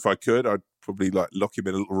 If I could, I'd probably lock him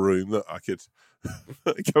in a little room that I could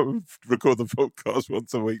go and record the podcast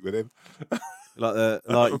once a week with him. Like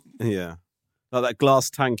that glass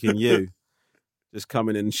tank in you, just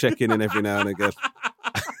coming in and checking in every now and again.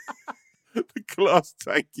 The glass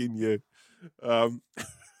tank in you.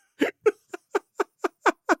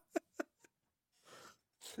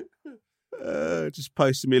 Just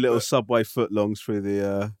posting me little Subway footlongs through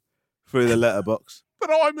the letterbox. But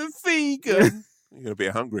I'm a vegan. You're going to be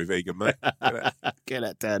a hungry vegan, mate. Get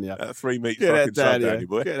that down, you. 3 meat fucking sub down, you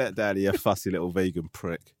boy. Get that down, you fussy little vegan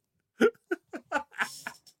prick.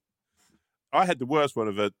 I had the worst one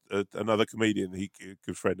of another comedian, a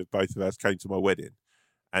good friend of both of us, came to my wedding,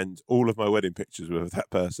 and all of my wedding pictures were of that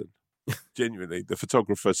person. Genuinely, the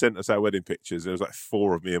photographer sent us our wedding pictures. There was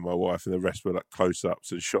 4 of me and my wife, and the rest were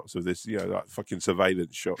close-ups and shots of this, fucking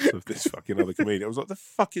surveillance shots of this fucking other comedian. I was like, the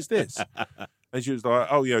fuck is this? And she was like,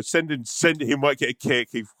 oh, send him, he might get a kick.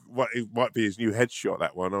 It might be his new headshot,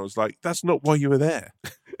 that one. I was like, that's not why you were there.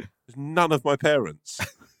 There's none of my parents.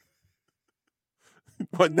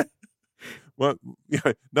 None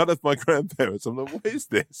of my grandparents. I'm like, what is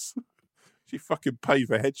this? She fucking paid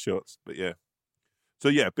for headshots, but yeah. So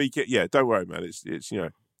don't worry, man. It's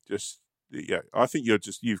I think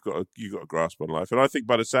you've got a grasp on life, and I think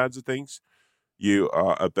by the sounds of things, you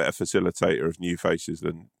are a better facilitator of new faces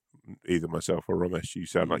than either myself or Romesh. You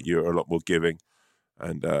sound like you're a lot more giving,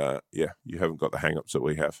 and you haven't got the hang-ups that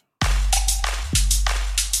we have.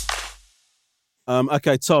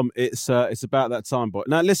 Okay, Tom, it's about that time, boy.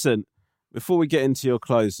 Now, listen, before we get into your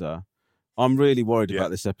closer, I'm really worried about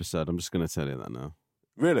this episode. I'm just going to tell you that now.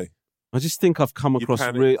 Really? I just think I've come across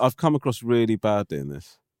really badly in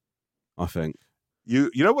this. I think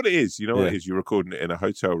you know what it is. You know what it is. You're recording it in a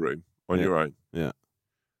hotel room on your own. Yeah.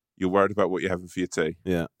 You're worried about what you're having for your tea.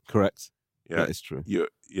 Yeah, correct. Yeah, that is true. You're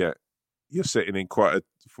sitting in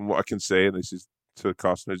from what I can see, and this is to the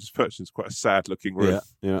Carstenosis person, it's quite a sad looking room. Yeah,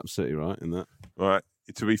 you're absolutely right in that. Right.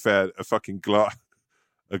 To be fair, a fucking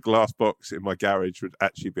a glass box in my garage would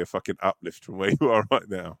actually be a fucking uplift from where you are right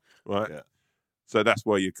now. Right. Yeah. So that's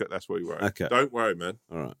why you worry. Okay. Don't worry, man.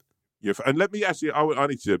 All right. And let me actually, I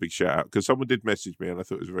need to do a big shout out because someone did message me and I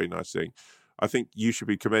thought it was a very nice thing. I think you should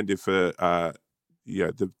be commended for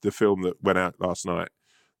the film that went out last night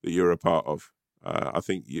that you're a part of. I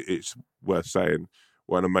think it's worth saying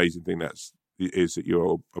what an amazing thing that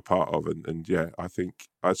you're a part of. And I think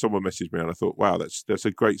someone messaged me and I thought, wow, that's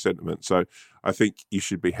a great sentiment. So I think you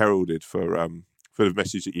should be heralded for the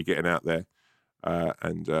message that you're getting out there.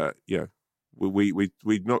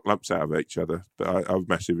 We knock lumps out of each other, but I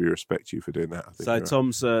massively respect you for doing that. I think so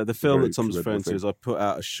Tom's the film that Tom's referring to is I put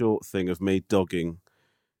out a short thing of me dogging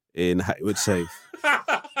in Hackwood Heath.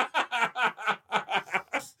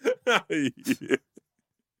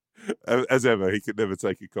 As ever, he could never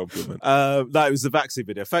take a compliment. No, it was the vaccine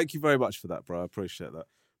video. Thank you very much for that, bro. I appreciate that.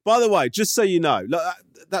 By the way, just so you know, look,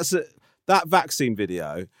 that vaccine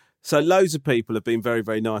video. So loads of people have been very,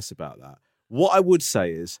 very nice about that. What I would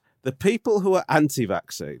say is the people who are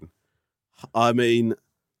anti-vaccine, I mean,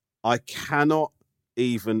 I cannot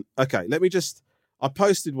even... Okay, I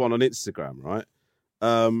posted one on Instagram, right?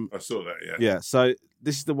 I saw that, yeah. Yeah, so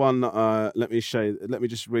this is the one that, let me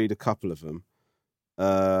just read a couple of them.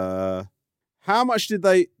 How much did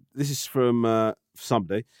they... This is from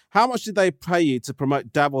somebody. How much did they pay you to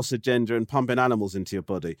promote Davos agenda and pumping animals into your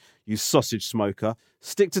body, you sausage smoker?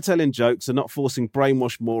 Stick to telling jokes and not forcing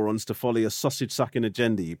brainwashed morons to follow your sausage-sucking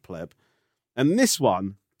agenda, you pleb. And this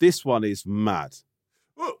one is mad.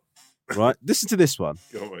 Whoa. Right? Listen to this one.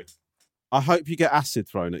 Go on, mate. I hope you get acid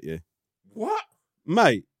thrown at you. What?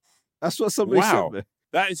 Mate, that's what somebody said me.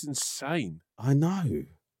 That is insane. I know.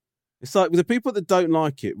 It's like the people that don't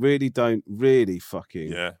like it don't really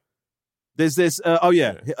fucking... Yeah. There's this...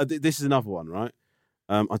 This is another one, right?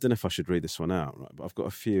 I don't know if I should read this one out, right? But I've got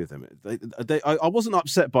a few of them. I wasn't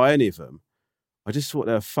upset by any of them. I just thought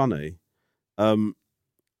they were funny.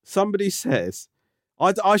 Somebody says...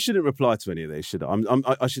 I shouldn't reply to any of these, should I?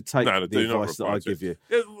 I should take the advice that I give you.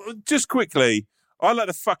 Just quickly... I like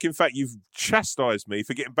the fucking fact you've chastised me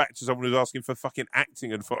for getting back to someone who's asking for fucking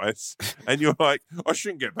acting advice. And you're like, I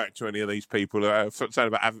shouldn't get back to any of these people saying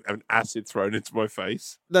about having acid thrown into my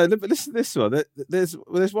face. No, but listen to this one. There's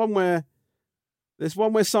one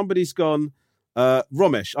where somebody's gone,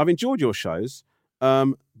 Romesh, I've enjoyed your shows,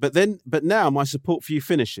 but now my support for you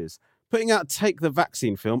finishes. Putting out Take the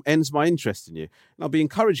Vaccine film ends my interest in you, and I'll be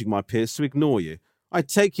encouraging my peers to ignore you. I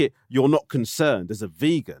take it you're not concerned as a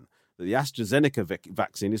vegan the AstraZeneca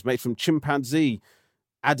vaccine is made from chimpanzee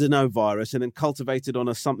adenovirus and then cultivated on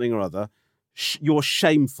a something or other. You're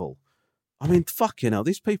shameful. I mean, fucking hell,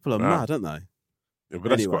 these people are mad, aren't they? Yeah, but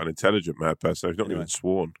that's quite an intelligent mad person. He's not even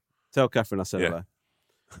sworn. Tell Catherine I said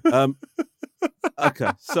hello. Okay,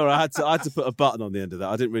 sorry, I had to put a button on the end of that.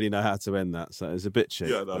 I didn't really know how to end that, so it was a bit cheap.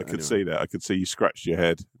 Yeah, no, I could see that. I could see you scratched your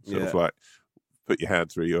head, sort of like put your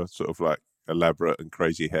hand through your sort of like elaborate and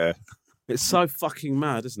crazy hair. It's so fucking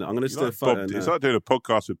mad, isn't it? I'm going to do a photo. It's like doing a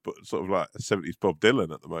podcast with sort of like a 70s Bob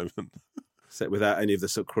Dylan at the moment. Except without any of the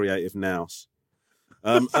sort of creative nous.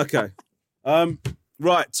 Okay.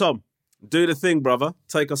 Right, Tom, do the thing, brother.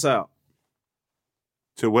 Take us out.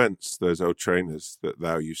 To whence those old trainers that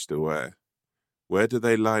thou used to wear? Where do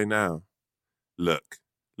they lie now? Look,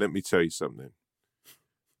 let me tell you something.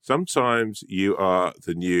 Sometimes you are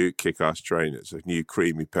the new kick-ass trainers, a new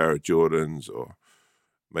creamy pair of Jordans or...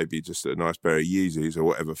 maybe just a nice pair of Yeezys or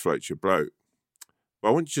whatever floats your boat. But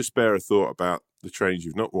I want you to spare a thought about the trainers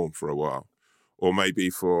you've not worn for a while. Or maybe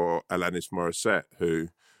for Alanis Morissette, who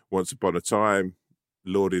once upon a time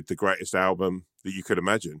lauded the greatest album that you could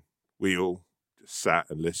imagine. We all just sat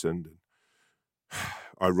and listened. And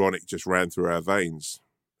ironic just ran through our veins.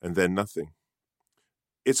 And then nothing.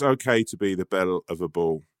 It's okay to be the belle of a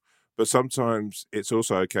ball. But sometimes it's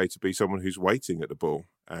also okay to be someone who's waiting at the ball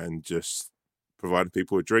and just... providing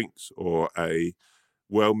people with drinks, or a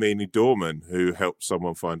well-meaning doorman who helps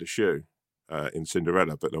someone find a shoe in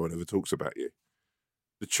Cinderella, but no one ever talks about you.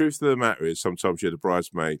 The truth of the matter is sometimes you're the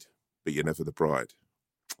bridesmaid, but you're never the bride.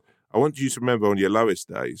 I want you to remember on your lowest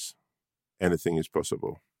days, anything is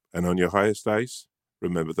possible. And on your highest days,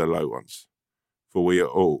 remember the low ones. For we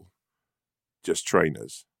are all just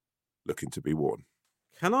trainers looking to be worn.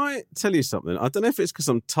 Can I tell you something? I don't know if it's because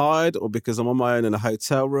I'm tired or because I'm on my own in a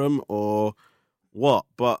hotel room or... what?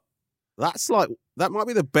 But that might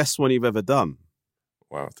be the best one you've ever done.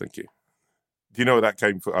 Wow, thank you. Do you know where that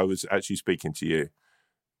came from? I was actually speaking to you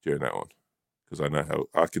during that one because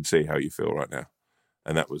I can see how you feel right now,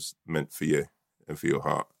 and that was meant for you and for your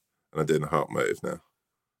heart. And I'm doing the heart motive now.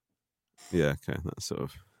 Yeah, okay, that's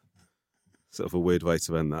sort of a weird way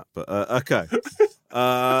to end that, but okay.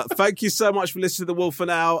 Thank you so much for listening to The Wolf for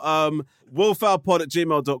Now.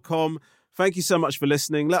 wolfowlpod@gmail.com. Thank you so much for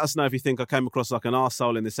listening. Let us know if you think I came across like an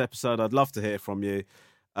arsehole in this episode. I'd love to hear from you.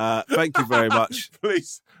 Thank you very much.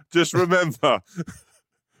 Please, just remember,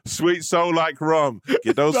 sweet soul like rum.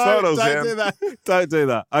 Get those photos in. Don't do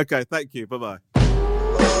that. Okay, thank you. Bye-bye.